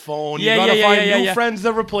number in your phone. Yeah, you gotta yeah, find yeah, new yeah. friends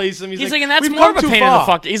to replace them. He's like, and that's "We've more of come a too pain in the far."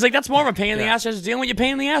 fuck. He's like, that's more of a pain in the Yeah. ass just dealing with your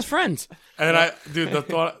pain in the ass friends. And dude, the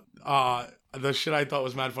thought. the shit I thought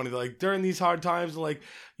was mad funny. They're like, during these hard times, like,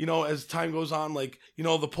 you know, as time goes on, like, you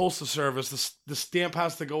know, the postal service, the stamp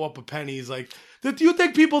has to go up a penny. He's like, do you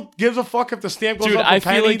think people gives a fuck if the stamp goes up a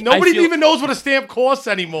penny? Nobody even knows what a stamp costs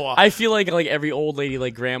anymore. I feel like every old lady,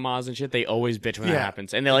 like grandmas and shit, they always bitch when that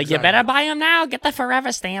happens. And they're like, you better buy them now. Get the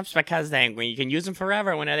forever stamps because then you can use them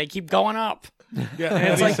forever when they keep going up. Yeah, and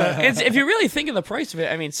it's like, if you really think of the price of it,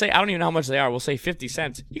 I mean, say, I don't even know how much they are. We'll say 50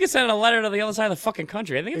 cents. You can send a letter to the other side of the fucking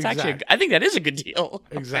country. I think it's actually, I think that is a good deal.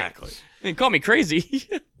 Exactly. I mean, call me crazy.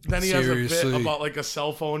 Then he has a bit about like a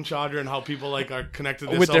cell phone charger and how people like are connected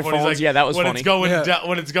to with cell their phone. phones. He's like, yeah, that was when funny.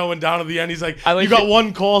 When it's going down to the end, he's like, you got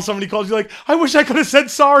one call, somebody calls you like, I wish I could have said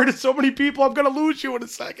sorry to so many people. I'm gonna lose you in a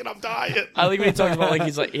second. I'm dying. I like when he talks about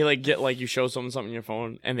like you show someone something on your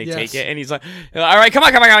phone and they take it and he's like, all right, come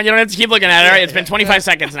on, you don't have to keep looking at it. All right, it's been 25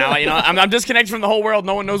 seconds now. You know, I'm disconnected from the whole world.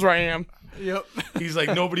 No one knows where I am. Yep. He's like,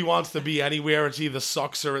 nobody wants to be anywhere. It's either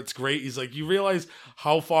sucks or it's great. He's like, you realize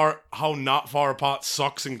how not far apart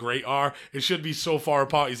sucks and great are? It should be so far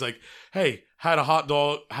apart. He's like, hey, had a hot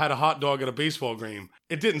dog at a baseball game.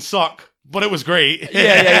 It didn't suck, but it was great.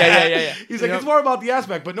 Yeah. He's like, it's more about the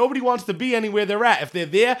aspect, but nobody wants to be anywhere they're at. If they're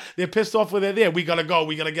there, they're pissed off where they're there. We gotta go.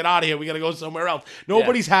 We gotta get out of here. We gotta go somewhere else.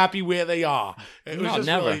 Nobody's happy where they are.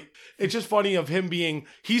 It's just funny of him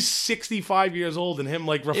he's 65 years old and him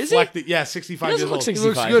like reflecting. Yeah, 65 years old. 65. He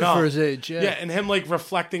looks good for his age. Yeah, and him like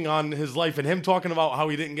reflecting on his life and him talking about how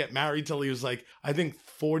he didn't get married till he was like, I think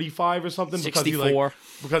 45 or something. 64.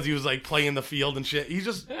 Because he was like playing the field and shit.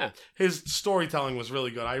 His storytelling was really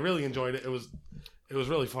good. I really enjoyed it. It was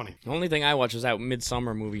really funny. The only thing I watched was that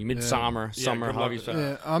Midsummer movie. Summer. However you say.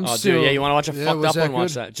 Yeah, you want to watch a fucked up one?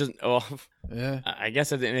 Watch that. Yeah. I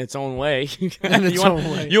guess in its own way. You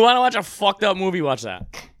want to watch a fucked up movie? Watch that.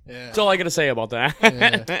 Yeah. That's all I got to say about that.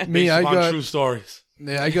 Yeah. I got true stories.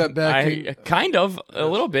 Yeah, I got back. Kind of a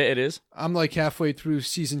little bit. It is. I'm like halfway through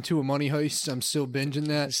season 2 of Money Heists. I'm still binging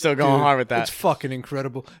that. Still going hard with that. It's fucking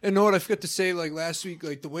incredible. And know what I forgot to say? Like last week,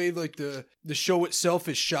 like the way like the show itself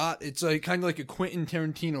is shot, it's like kind of like a Quentin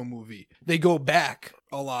Tarantino movie. They go back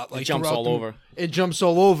a lot. Like it jumps all over. It jumps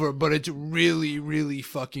all over, but it's really, really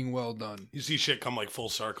fucking well done. You see shit come like full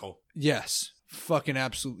circle. Yes. Fucking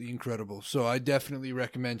absolutely incredible. So I definitely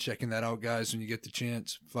recommend checking that out, guys, when you get the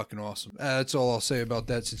chance. Fucking awesome. That's all I'll say about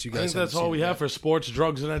that since you guys I think that's all we have for sports,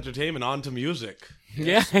 drugs, and entertainment. On to music.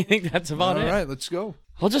 Yes. Yeah, I think that's about it. All right, let's go.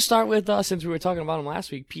 I'll just start with, since we were talking about him last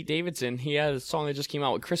week, Pete Davidson. He had a song that just came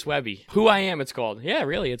out with Chris Webby. Who I Am, it's called. Yeah,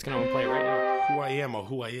 really, it's going to play right now. Who I Am or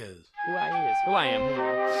Who I Is? Who I Is. Who I Am. Who I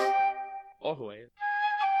Am. Or Who I Is.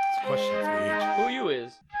 It's a question for each. Who you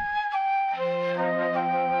is.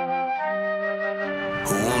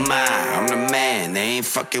 Who am I? I'm the man, they ain't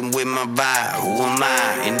fucking with my vibe. Who am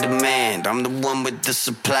I? In demand, I'm the one with the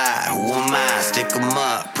supply. Who am I? Stick 'em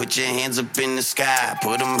up, put your hands up in the sky.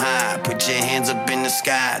 Put 'em high, put your hands up in the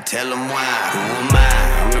sky. Tell 'em why. Who am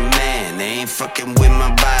I? I'm the man, they ain't fucking with my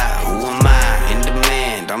vibe. Who am I? In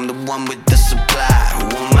demand, I'm the one with the supply. Who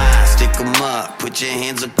am I? Stick 'em up, put your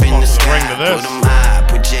hands up in the sky. Put 'em high,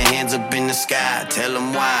 put your hands up in the sky. Tell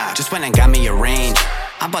 'em why. Just went and got me a range.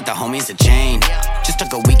 I bought the homies a chain. Just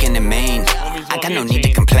took a weekend in Maine. I got no need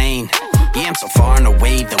to complain. Yeah, I'm so far on the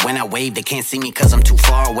wave that when I wave, they can't see me cause I'm too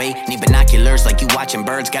far away. Need binoculars like you watching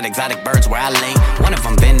birds. Got exotic birds where I lay. One of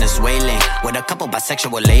them Venezuelan with a couple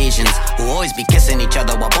bisexual Asians who always be kissing each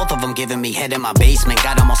other while both of them giving me head in my basement.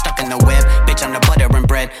 Got them all stuck in the web. Bitch, I'm the butter and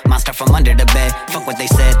bread. Monster from under the bed. Fuck what they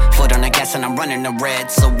said. Foot on the gas and I'm running the red.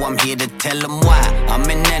 So I'm here to tell them why. I'm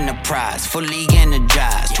an enterprise, fully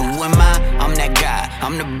energized. Who am I? I'm that guy.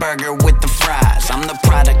 I'm the burger with the fries. I'm the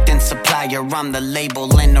product and supplier. I'm the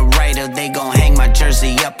label and the writer. They gon' hang my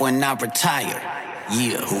jersey up when I retire.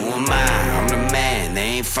 Yeah, who am I? I'm the man, they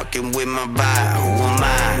ain't fucking with my vibe. Who am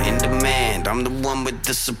I? In demand, I'm the one with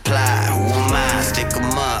the supply. Who am I? Stick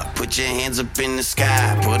 'em up, put your hands up in the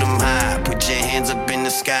sky. Put 'em high, put your hands up in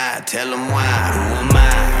the sky. Tell 'em why. Who am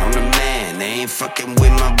I? I'm the man, they ain't fucking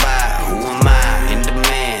with my vibe. Who am I? In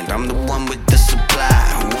demand, I'm the one with the supply.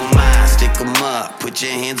 Who am I? Stick 'em up, put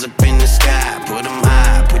your hands up in the sky. Put 'em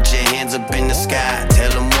high, put your hands up in the sky.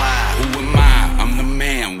 Tell 'em why. Who am I? I'm the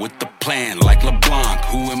man with the plan like LeBlanc.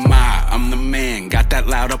 Who am I? I'm the man, got that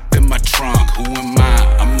loud up in my trunk. Who am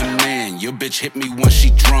I? I'm the man, your bitch hit me when she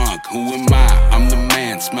drunk. Who am I? I'm the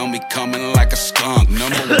man, smell me coming like a skunk.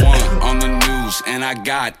 Number 1 on the news and I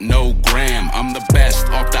got no gram. I'm the best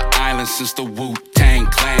off the island since the Wu-Tang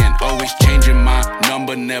Clan. Always changing my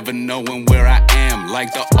number, never knowing where I am.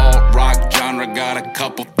 Like the alt-rock genre, got a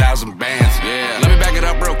couple thousand bands. Yeah, let me back it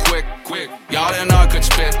up real quick. Y'all didn't know I could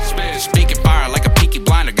spit. Speaking fire like a Peaky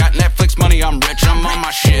Blinder. Got Netflix money, I'm rich, I'm on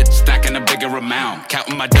my shit. Stacking a bigger amount.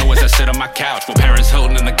 Counting my dough as I sit on my my couch. My parents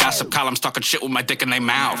holding in the gossip columns, talking shit with my dick in their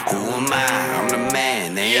mouth. Who am I? I'm the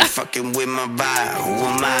man. They ain't fucking with my vibe. Who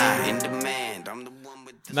am I? In demand. I'm the one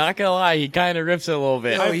with the... Not gonna lie, he kind of rips it a little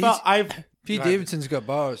bit. Pete Davidson's got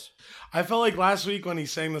bars. I felt like last week when he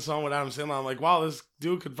sang the song with Adam Sandler, I'm like, wow, this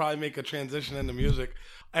dude could probably make a transition into music.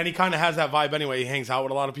 And he kind of has that vibe anyway. He hangs out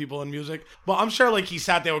with a lot of people in music. But I'm sure like he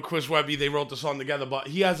sat there with Chris Webby. They wrote the song together. But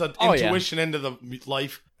he has an intuition into the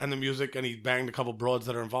life and the music. And he banged a couple broads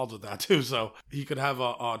that are involved with that too. So he could have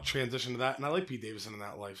a transition to that. And I like Pete Davidson in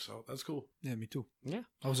that life. So that's cool. Yeah, me too. Yeah.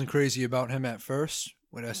 I wasn't crazy about him at first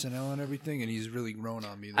with SNL and everything. And he's really grown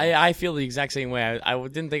on me. I feel the exact same way. I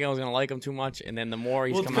didn't think I was going to like him too much. And then the more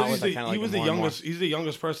he's come out with, I kind of like him more and more. He's the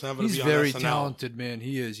youngest person ever He's to be on SNL. very talented, man.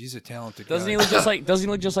 He is. He's a talented guy. Doesn't he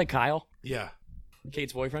look just like Kyle? Yeah.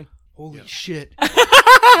 Kate's boyfriend? Holy shit.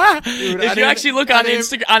 Dude, if you actually look on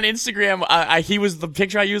Instagram, he was the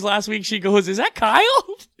picture I used last week. She goes, "Is that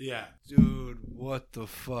Kyle?" Yeah. Dude, what the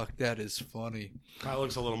fuck? That is funny. Kyle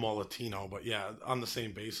looks a little more Latino, but yeah, on the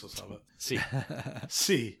same basis of it.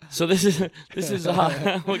 See. So this is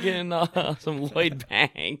we're getting some Lloyd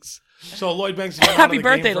Banks. So Lloyd Banks has been Happy out of the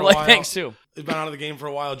birthday game to for a Lloyd while. Banks too. He's been out of the game for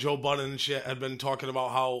a while. Joe Budden and shit had been talking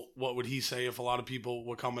about what would he say if a lot of people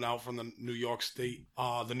were coming out from the New York state,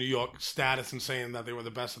 the New York status, and saying that they were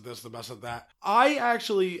the best at this, the best at that. I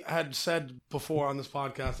actually had said before on this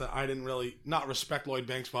podcast that I didn't really not respect Lloyd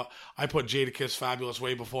Banks, but I put Jadakiss Fabulous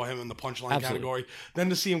way before him in the punchline category. Then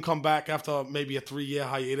to see him come back after maybe a 3-year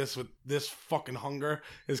hiatus with this fucking hunger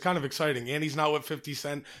is kind of exciting. And he's now with 50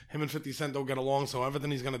 Cent. Him and 50 Cent don't get along, so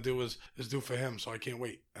everything he's gonna do is do for him. So I can't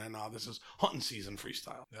wait. And this is hunting season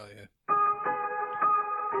freestyle. Hell yeah.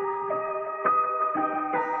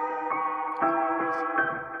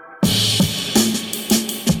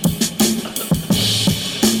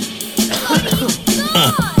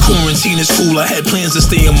 Quarantine is cool, I had plans to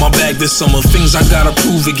stay in my bag this summer. Things I gotta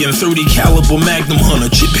prove again, 30 caliber Magnum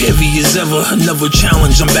Hunter. Chip heavy as ever, another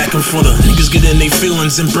challenge I'm back in front of. Niggas get in their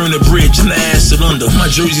feelings and burn a bridge and the acid under. My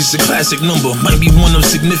jersey's a classic number, might be one of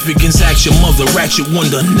significance. Ask your mother, ratchet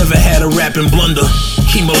wonder. Never had a rapping blunder.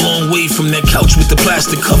 Came a long way from that couch with the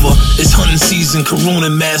plastic cover. It's hunting season,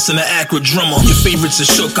 Corona mask and an Acura drummer. Your favorites are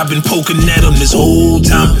shook, I've been poking at them this whole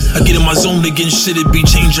time. I get in my zone again, shit it be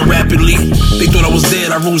changing rapidly. They thought I was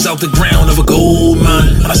dead, I rose out the ground of a gold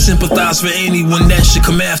mine. I sympathize for anyone that should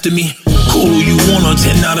come after me. Cool who you want,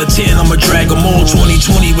 10 out of 10, I'ma drag them all.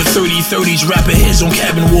 2020 with 30-30s, rapper heads on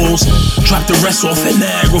cabin walls. Drop the rest off at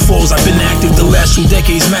Niagara Falls. I've been active the last 2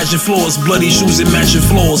 decades, matching floors. Bloody shoes and matching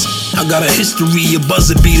floors. I got a history of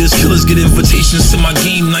buzzer beaters. Killers get invitations to my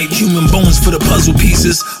game night. Human bones for the puzzle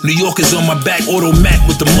pieces. New York is on my back, automat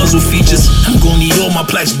with the muzzle features. I'm gonna need all my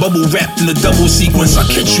plaques bubble wrapped in a double sequence. I'll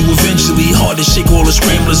catch you eventually. Hard to shake all the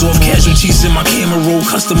scramblers off. Casualties in my camera roll.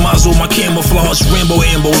 Customize all my camouflage. Rambo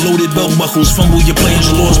ambo, loaded belt buckles. Fumble your plans,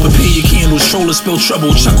 your laws. Prepare your candles. Troller spell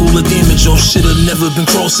trouble. Chuckle the damage off. Shit have never been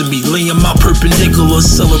crossing me. Lay 'em out perpendicular.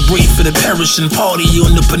 Celebrate for the perishing party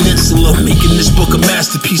on the peninsula. Making this book a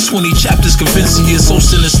masterpiece. 20 chapters convincing you so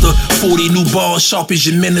sinister. 40 new bars, sharp as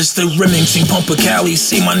your minister. Remington, Pumper Cali.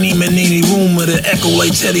 Say my name in any room with an echo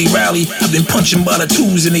like Teddy Riley. I've been punching by the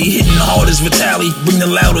twos and they hitting hard as Vitali. Bring the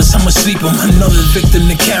loudest, I'ma sleep 'em. Another victim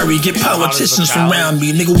to carry. Get politicians from around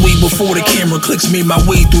me. Nigga, way before the camera clicks. Made my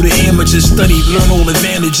way through the amateurs. Studied, learn all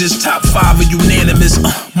advantages. Top 5 are unanimous.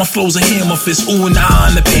 My flow's a hammer fist. Ooh and ah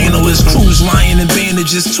on the panelists. Crews lying in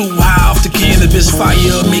bandages. Too high off the cannabis.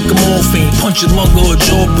 Fire, make them all faint. Punch your lung or a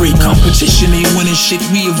jaw break. Competition ain't winning shit.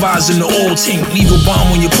 We advising the all tank. Leave a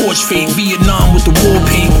bomb on your porch fate. Vietnam with the war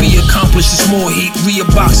paint. Be accomplished, it's more hate.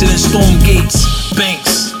 Re-boxing and storm gates.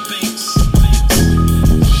 Banks.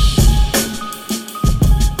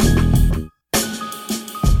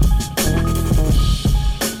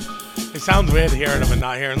 It sounds weird hearing him and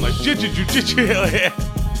not hearing like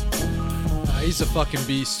He's a fucking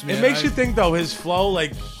beast, man. It makes you think though, his flow,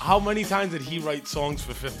 like how many times did he write songs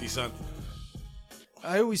for 50 Cent?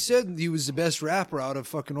 I always said he was the best rapper out of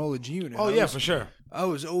fucking all of G-Unit. Oh yeah, for sure. I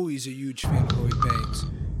was always a huge fan of Lloyd Banks.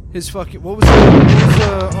 His fucking Smile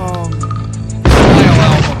album.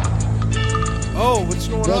 Oh, what's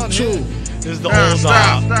going on here? This is the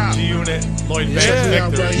old G-Unit Lloyd Banks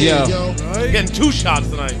victory. Right. Getting 2 shots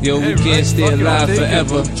tonight. Yo, we can't stay alive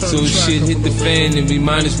forever. So shit hit the fan and we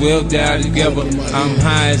might as well die together. I'm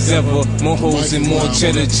high as ever, more hoes and more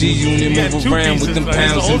cheddar. G-Unit move around with them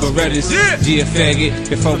pounds and Berettas. Yeah,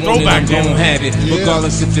 faggot, if I want it, I'm gon' have it.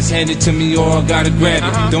 Regardless if it's handed to me or I gotta grab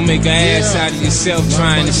it. Don't make an ass out of yourself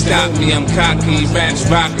trying to stop me. I'm cocky, raps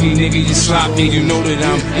rocky, nigga, you sloppy. You know that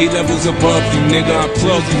I'm 8 levels above you, nigga. I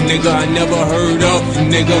plug you, nigga. I never heard of you,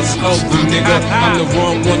 nigga. Fuck you, nigga. I'm the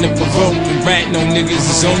wrong one to provoke. And ratting on niggas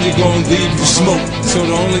is only gonna leave you smoke. So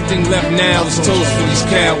the only thing left now is toast for these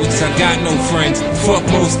cowards. I got no friends. Fuck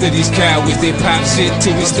most of these cowards. They pop shit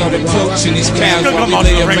till we start approaching these cows while we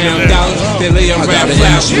lay around dollars. They lay around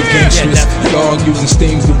flowers. Dog using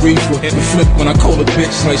steams to reefer. The flip when I call a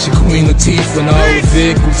bitch like she Queen Latifah. And all the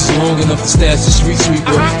vehicles is long enough to stash the street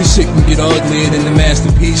sweeper. This shit can get uglier than the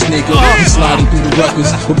masterpiece nigga. He's sliding through the ruckers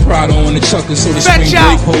with Prada on the chuckers. So the spring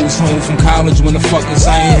break hoes home from college when the fuckers.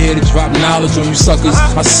 I ain't here to drop knowledge on you suckers.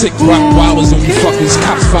 I sick rock wallers on you fuckers.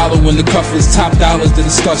 Cops following the cuffers. Top dollars to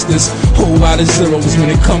discuss this. Whole lot of zeros. When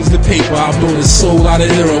it comes to paper, I'll blow the soul out of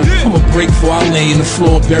hero. I'ma break before I lay in the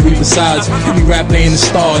floor buried. Besides, every rap ain't a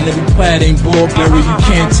star and every plat ain't Burberry. You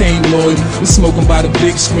can't tame Lloyd. I'm smoking by the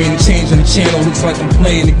big screen and changing the channel. Looks like I'm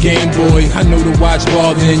playing the Game Boy. I know the watch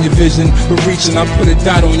bar in your vision, but reaching, I put a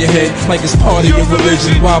dot on your head like it's part of your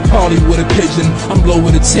religion. While party with a pigeon, I'm low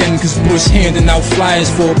with a 10, cause Bush handing out flyers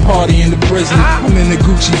for a party in the prison. I'm in the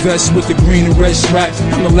Gucci vest with the green and red strap.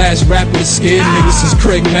 I'm the last rapper to scare niggas since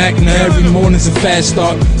Craig Mack. Now every morning's a fast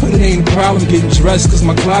start, but it ain't a problem getting dressed, cause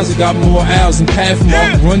my closet got more owls and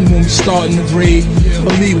Pathmark. Run when we startin' the raid,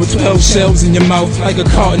 or leave with 12 shells in your mouth like a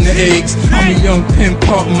carton of eggs. I'm a young pimp,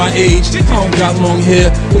 part of my age. I don't got long hair,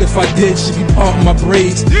 but if I did, she'd be part of my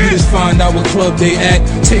braids. We just find out what club they at,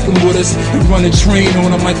 take them with us and run a train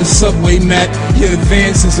on them like a subway mat. Your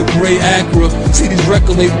advance is a gray Acura. See these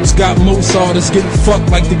record labels got most artists getting fucked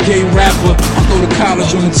like the gay rapper. I go to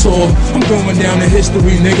college on the tour, I'm going down in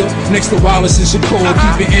history, nigga. Next to Wallace and Shakur,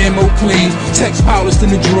 keeping ammo clean, text polished in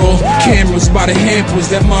the drawer, cameras by the hampers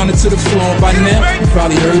that monitor the floor. By now, you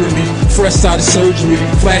probably heard of me, fresh out of surgery,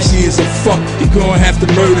 flashy as a fuck, you gon' have to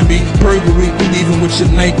murder me. Burglary, we leaving with your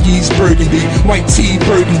Nikes burgundy, white tee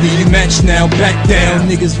burgundy, you match now, back down.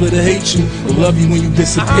 Niggas better hate you, but love you when you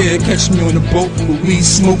disappear. Catch me on the boat with weed,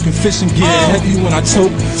 smoking, fishing gear. Heavy when I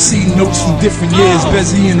tote, see notes from different years.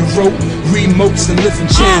 Bezzy in the rope, remotes and lifting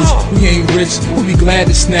chairs. We ain't rich, we'll be glad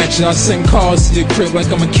to snatch it. I send cars to your crib like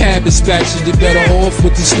I'm a cab dispatcher. You better off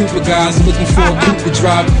with these stupid guys looking for a coupe to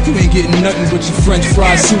drive. You ain't getting nothing but your French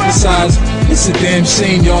fries supersized. It's a damn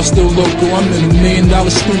shame y'all still local. I'm in $1 million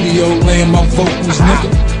studio laying my vocals, nigga.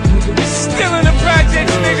 Still in the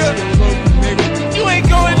projects, nigga. You ain't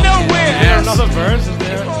going nowhere. Yeah, another verse is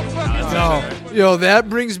there. No. Yo, that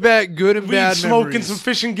brings back good and bad smoking memories. some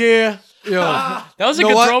fishing gear. Yo, that was a know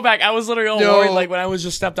good what? throwback. I was literally all Yo. worried, like when I was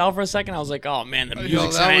just stepped out for a second. I was like, "Oh man, the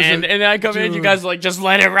music's that gonna was end," a- and then I come in, you dude. guys are like, "Just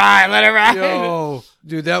let it ride, let it ride." Yo,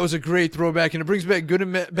 dude, that was a great throwback, and it brings back good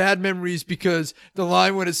and bad memories because the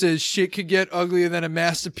line when it says "shit could get uglier than a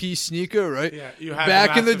masterpiece sneaker," right? Yeah, you had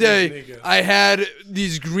back the in the day, Masterpiece sneakers. I had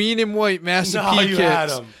these green and white masterpiece No, you had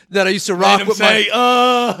kits 'em. that I used to Made rock 'em with say,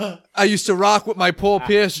 I used to rock with my Paul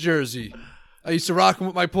Pierce jersey. I used to rock 'em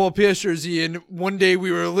with my Paul Pierce jersey, and one day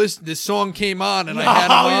we were listening. This song came on, and I had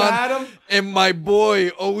No, him you on. had 'em? And my boy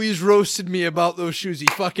always roasted me about those shoes. He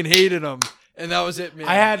fucking hated them, and that was it, man.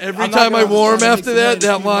 Every I'm not time I gonna wore them lie, after that,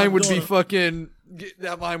 that my line would be daughter. fucking.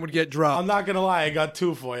 That line would get dropped. I'm not gonna lie, I got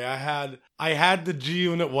 2 for you. I had the G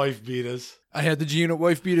Unit wife beaters. I had the G Unit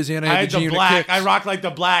wife beaters, and I I had had the G the Unit black. kicks. I rocked like the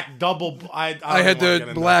black double. I I don't had wanna get the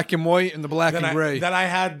into black and white and the black Then and gray. Then I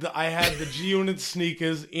had the G Unit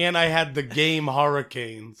sneakers and I had the Game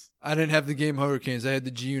Hurricanes. I didn't have the Game Hurricanes. I had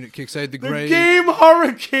the G Unit kicks. I had the The gray. Game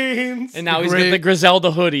Hurricanes. And now The he's gray- got the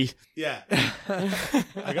Griselda hoodie. Yeah,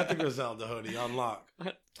 I got the Griselda hoodie on lock.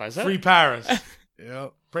 Why is that? Free Paris.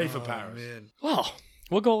 Yep. Pray for Paris. Man. Well,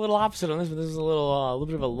 we'll go a little opposite on this, but this is a little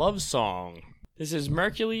bit of a love song. This is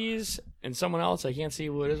Mercules and someone else. I can't see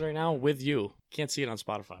who it is right now. With You. Can't see it on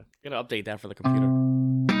Spotify. Gotta update that for the computer.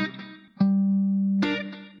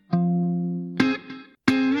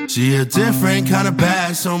 She a different kind of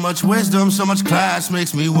bad, so much wisdom, so much class,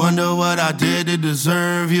 makes me wonder what I did to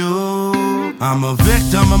deserve you. I'm a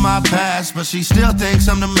victim of my past, but she still thinks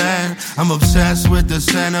I'm the man. I'm obsessed with the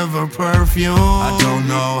scent of her perfume. I don't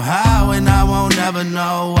know how and I won't ever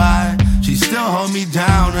know why. She still hold me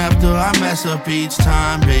down after I mess up each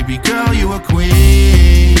time. Baby girl, you a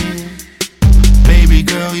queen. Baby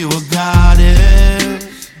girl, you a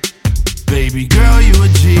goddess. Baby girl, you a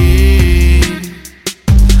G.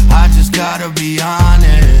 I just gotta be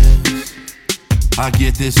honest. I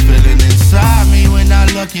get this feeling inside me when I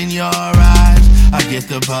look in your eyes. I get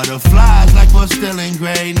the butterflies like we're still in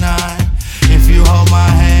grade 9. If you hold my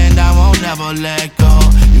hand, I won't never let go.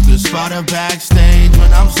 You can spot her backstage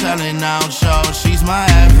when I'm selling out shows. She's my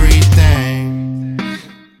everything.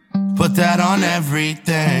 Put that on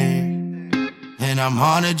everything. And I'm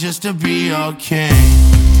honored just to be your king.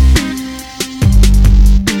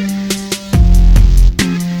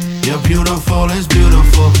 You're beautiful as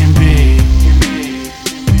beautiful can be.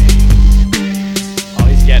 Oh,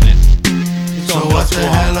 he's getting it. So what the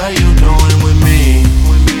hell are you doing with me?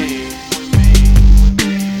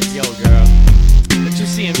 Yo, girl. What you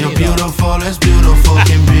seeing? You're beautiful as beautiful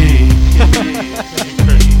can be.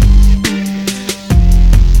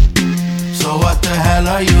 So what the hell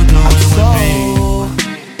are you doing with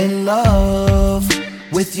me? In love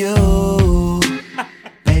with you.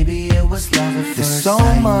 Baby, it was love at first sight. There's so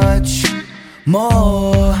much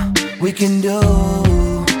more we can do.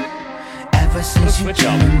 Ever since you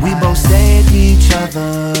came, we both saved each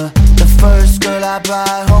other. The first girl I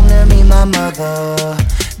brought home to meet my mother.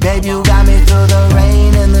 Babe, you got me through the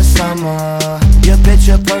rain and the summer. You're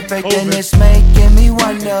picture perfect and it's making me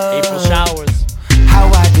wonder April showers. how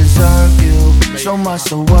I deserve you. So much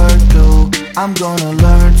to work through. I'm gonna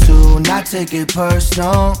learn to not take it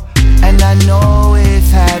personal. And I know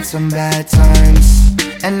we've had some bad times.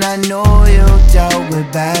 And I know you dealt with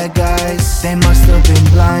bad guys. They must have been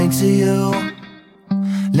blind to you.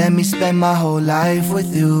 Let me spend my whole life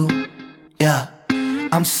with you. Yeah,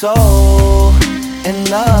 I'm so in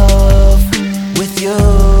love with you.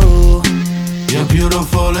 You're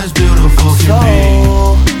beautiful as beautiful I'm can be.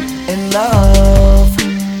 so in love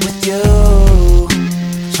with you.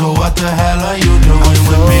 So what the hell are you doing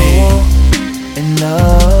with me? In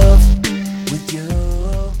love with you.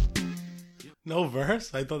 No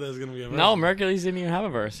verse? I thought there was gonna be a verse. No, Mercules didn't even have a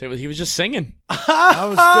verse. He was just singing. That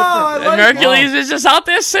was different. And Mercules is just out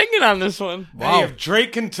there singing on this one. Hey, if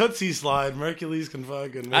Drake can Tootsie Slide, Mercules can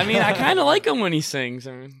fucking. I mean, I kind of like him when he sings.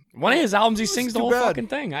 I mean, one of his albums, he sings the whole bad. fucking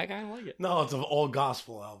thing. I kind of like it. No, it's an all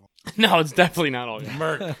gospel album. No, it's definitely not all.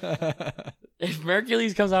 Merc. If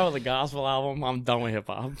Mercules comes out with a gospel album, I'm done with hip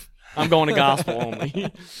hop. I'm going to gospel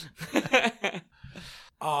only.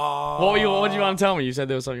 What did you want to tell me? You said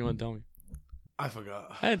there was something you want to tell me. I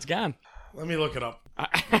forgot. Hey, it's gone. Let me look it up.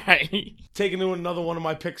 Taking another one of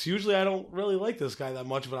my picks. Usually I don't really like this guy that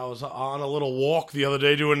much, but I was on a little walk the other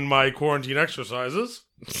day doing my quarantine exercises.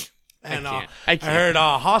 And I heard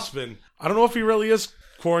Hosbin. I don't know if he really is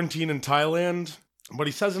quarantined in Thailand, but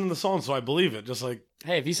he says it in the song, so I believe it. Just like,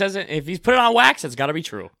 hey, if he says it, if he's put it on wax, it's got to be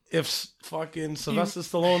true. If fucking Sylvester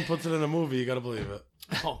Stallone puts it in a movie, you got to believe it.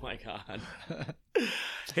 Oh my god.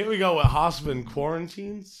 Here we go with Hosbin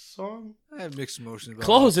quarantine song. I have mixed emotions about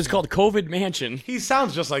Close. It's called COVID Mansion. He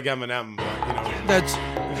sounds just like Eminem, but you know.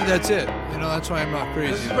 That's it. You know, that's why I'm not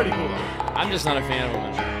crazy. This is pretty cool though. I'm just not a fan of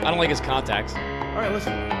him. I don't like his contacts. All right,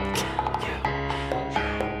 listen.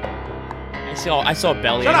 I saw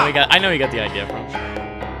Belly. Shut I know he got the idea from.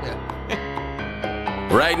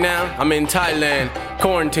 Right now, I'm in Thailand,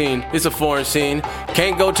 quarantine, it's a foreign scene.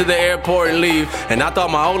 Can't go to the airport and leave, and I thought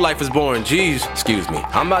my whole life was boring. Jeez, excuse me.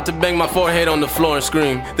 I'm about to bang my forehead on the floor and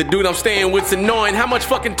scream. The dude I'm staying with's annoying. How much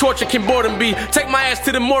fucking torture can boredom be? Take my ass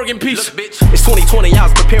to the Morgan piece. Look, bitch, it's 2020, I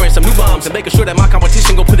was preparing some new bombs and making sure that my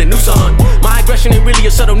competition gon' put a noose on. My aggression ain't really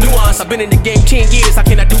a subtle nuance. I've been in the game 10 years, I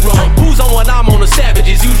cannot do wrong. Who's on what I'm on? A savage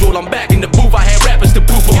as usual. I'm back in the booth, I had rappers to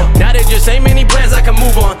prove on. Now there just ain't many brands I can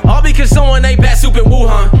move on. All because someone ain't bat soup in Wuhan.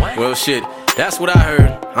 Well, shit, that's what I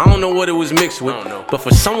heard. I don't know what it was mixed with, but for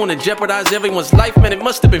someone to jeopardize everyone's life, man, it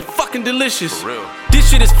must have been fucking delicious. This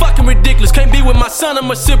shit is fucking ridiculous. Can't be with my son or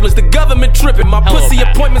my siblings. The government tripping. My pussy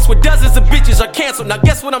appointments with dozens of bitches are canceled. Now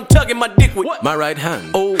guess what I'm tugging my dick with? My right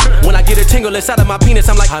hand. Oh, when I get a tingle inside of my penis,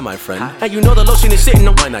 I'm like, hi, my friend. And you know the lotion is sitting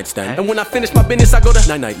on my nightstand. And when I finish my business, I go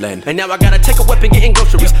to Night Land. And now I gotta take a weapon getting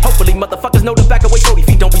groceries. Hopefully motherfuckers know the back away 40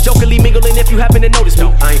 feet. Don't be jokingly mingling if you happen to notice me.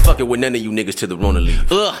 I ain't fucking with none of you niggas till the Rona leave.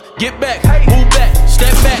 Get back, move back,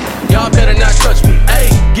 step back. Y'all better not touch me. Hey,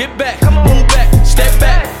 get back, move back, step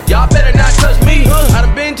back. Y'all better not touch me. I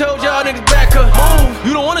done been told y'all niggas back up. Move,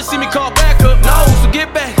 you don't wanna see me call back up. No, so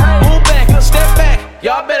get back, move back, step back.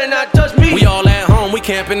 Y'all better not touch me. We all at home, we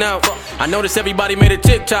camping out. I noticed everybody made a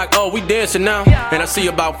TikTok. Oh, we dancing now. And I see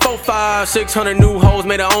about 400, 500, 600 new hoes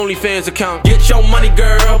made an OnlyFans account. Get your money,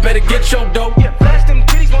 girl. Better get your dope. Flash them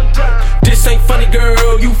titties one time. This ain't funny,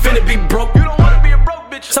 girl. You finna be broke. You don't wanna be a broke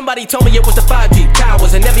bitch. bitch. Somebody told me it was the 5G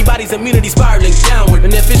towers and everybody's immunity spiraling downward.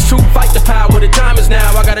 And if it's true, fight the power. The time is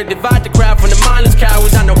now. I gotta divide the crowd from the mindless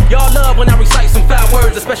cowards. I know y'all love when I recite some foul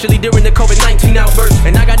words, especially during the COVID-19 outburst.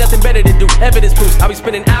 And I got nothing better to do. Evidence proofs. I'll be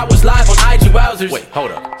spending hours live on IG wowzers. Wait,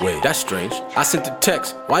 hold up. Wait, that's strange. I sent a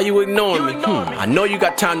text. Why you ignoring me? I know you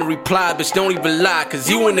got time to reply, bitch. Don't even lie, cause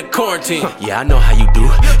you in the quarantine. Yeah, I know how you do.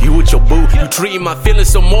 You with your boo. You treating my feelings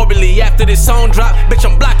so morbidly after this song drop. Bitch,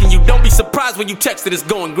 I'm blocking you. Don't be surprised when you text that it's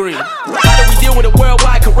going green. How do we deal with a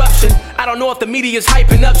worldwide corruption? I don't know if the media's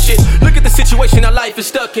hyping up shit. Look at the situation our life is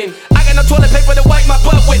stuck in. I got no toilet paper to wipe my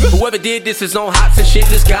butt with. Whoever did this is on hops and shit.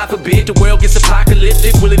 Just God forbid the world gets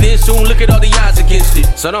apocalyptic. Well, it is soon. Look at all the odds against it.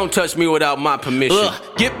 So don't touch me without my permission.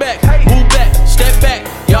 Get back, move back, step back.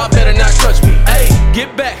 Y'all better not touch me. Hey,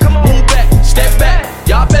 get back, move back, step back.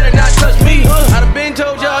 Y'all better not touch me. I done been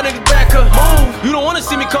told y'all niggas back up. Move. You don't wanna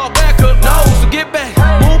see me call back up. No, so get back,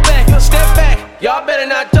 move back, step back. Y'all better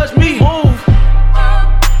not touch me. Move.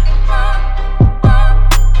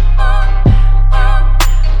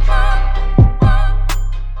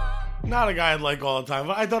 Not a guy I'd like all the time,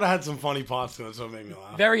 but I thought I had some funny parts to it, so it made me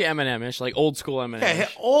laugh. Very Eminem-ish, like old school Eminem. Yeah,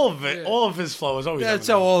 all of it, all of his flow is always. That's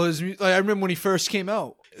Eminem. how all his. Like, I remember when he first came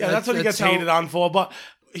out. Yeah, that's what he gets hated on for, but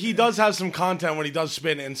he does have some content when he does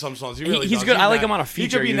spin it in some songs. He really he's does. good. I like him on a feature. He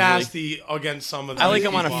could be usually. nasty against some of the I like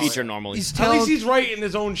him on a feature normally. He's At least he's writing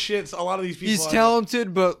his own shits. A lot of these people. He's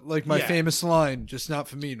talented, but like my famous line, just not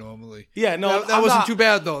for me normally. Yeah, no, that wasn't too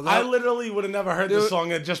bad though. I literally would have never heard the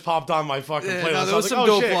song. It just popped on my fucking playlist. No, there was some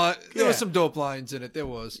dope There was some dope lines in it. There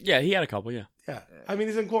was. Yeah, he had a couple. Yeah. Yeah, I mean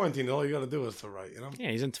he's in quarantine. All you got to do is to write, you know.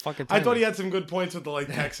 Yeah, he's in fucking. I thought he had some good points with the like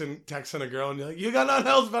texting a girl, and you're like, you got nothing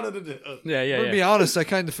else better to do. Yeah. To be honest, I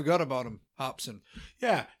kind of forgot about him, Hobson.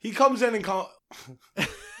 Yeah, he comes in and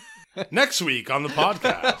next week on the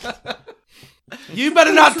podcast. You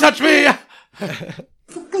better not touch me.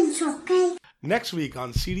 Next week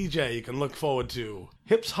on CDJ, you can look forward to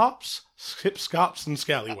hips, hops, hip scops, and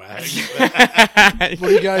scallywags. What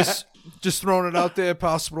do you guys? Just throwing it out there,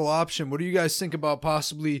 possible option. What do you guys think about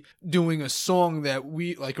possibly doing a song that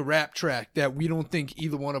we like a rap track that we don't think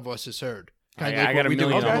either one of us has heard? I got a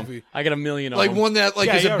million of them. I got a million of them. Like one that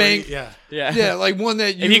is a bang. Yeah, like one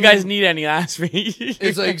that if you guys need any, ask me.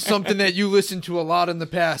 It's like something that you listened to a lot in the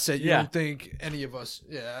past that you don't think any of us.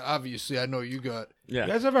 Yeah, obviously, I know you got. Yeah.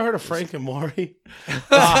 You guys ever heard of Frank and Maury?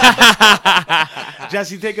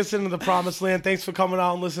 Jesse, take us into the promised land. Thanks for coming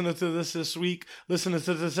out and listening to this week. Listening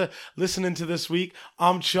to this week.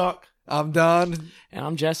 I'm Chuck. I'm Don. And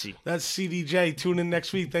I'm Jesse. That's CDJ. Tune in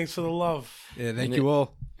next week. Thanks for the love. Yeah, thank you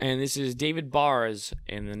all. And this is David Bars,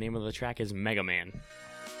 and the name of the track is Mega Man.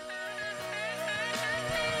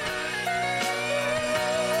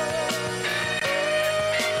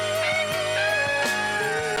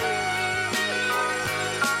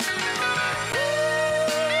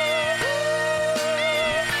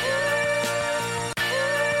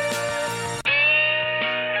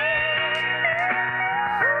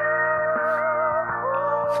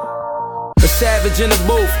 Savage in the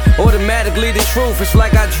booth, automatically the truth. It's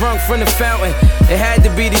like I drunk from the fountain. It had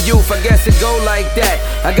to be the youth, I guess it go like that.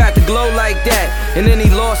 I got the glow like that. And any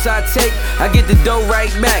loss I take, I get the dough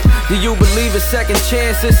right back. Do you believe in second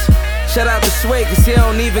chances? Shout out to Sway, cause he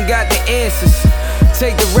don't even got the answers.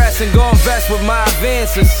 Take the rest and go invest with my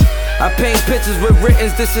advances. I paint pictures with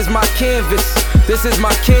writtens, this is my canvas. This is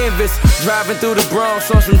my canvas. Driving through the Bronx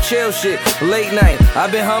on some chill shit. Late night,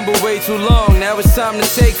 I've been humble way too long. Now it's time to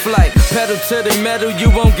take flight. Pedal to the metal, you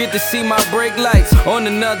won't get to see my brake lights. On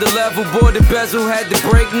another level, boy, the bezel had to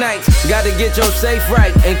break nights. Gotta get your safe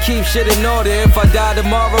right and keep shit in order. If I die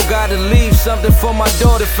tomorrow, gotta leave something for my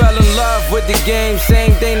daughter. Fell in love with the game,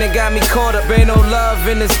 same thing that got me caught up. Ain't no love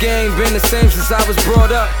in this game, been the same since I was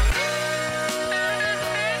brought up.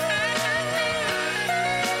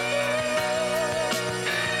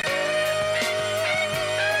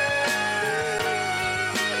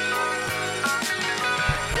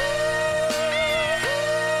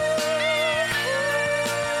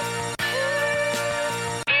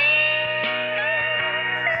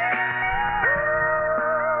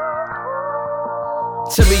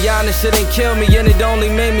 To be honest, it didn't kill me and it only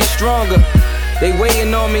made me stronger. They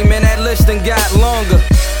waiting on me, man, that list done got longer.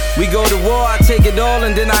 We go to war, I take it all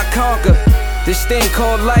and then I conquer. This thing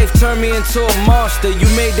called life turned me into a monster. You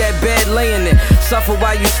made that bed laying it, suffer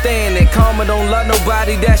while you staying it. Karma don't love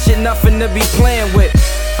nobody, that shit nothing to be playing with.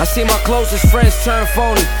 I see my closest friends turn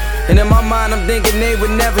phony. And in my mind I'm thinking they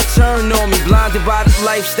would never turn on me. Blinded by this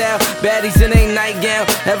lifestyle, baddies in a nightgown.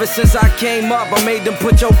 Ever since I came up, I made them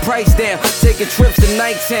put your price down. Taking trips to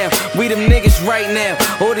Nighttown, we them niggas right now.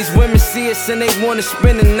 All these women see us and they wanna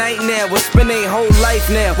spend the night now. Well, spend their whole life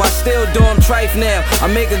now, while still doing trife now. I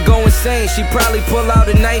make her go insane, she probably pull out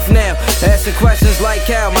a knife now. Asking questions like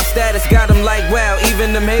how, my status got them like wow.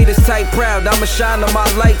 Even them haters type proud, I'ma shine on my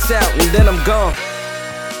lights out and then I'm gone.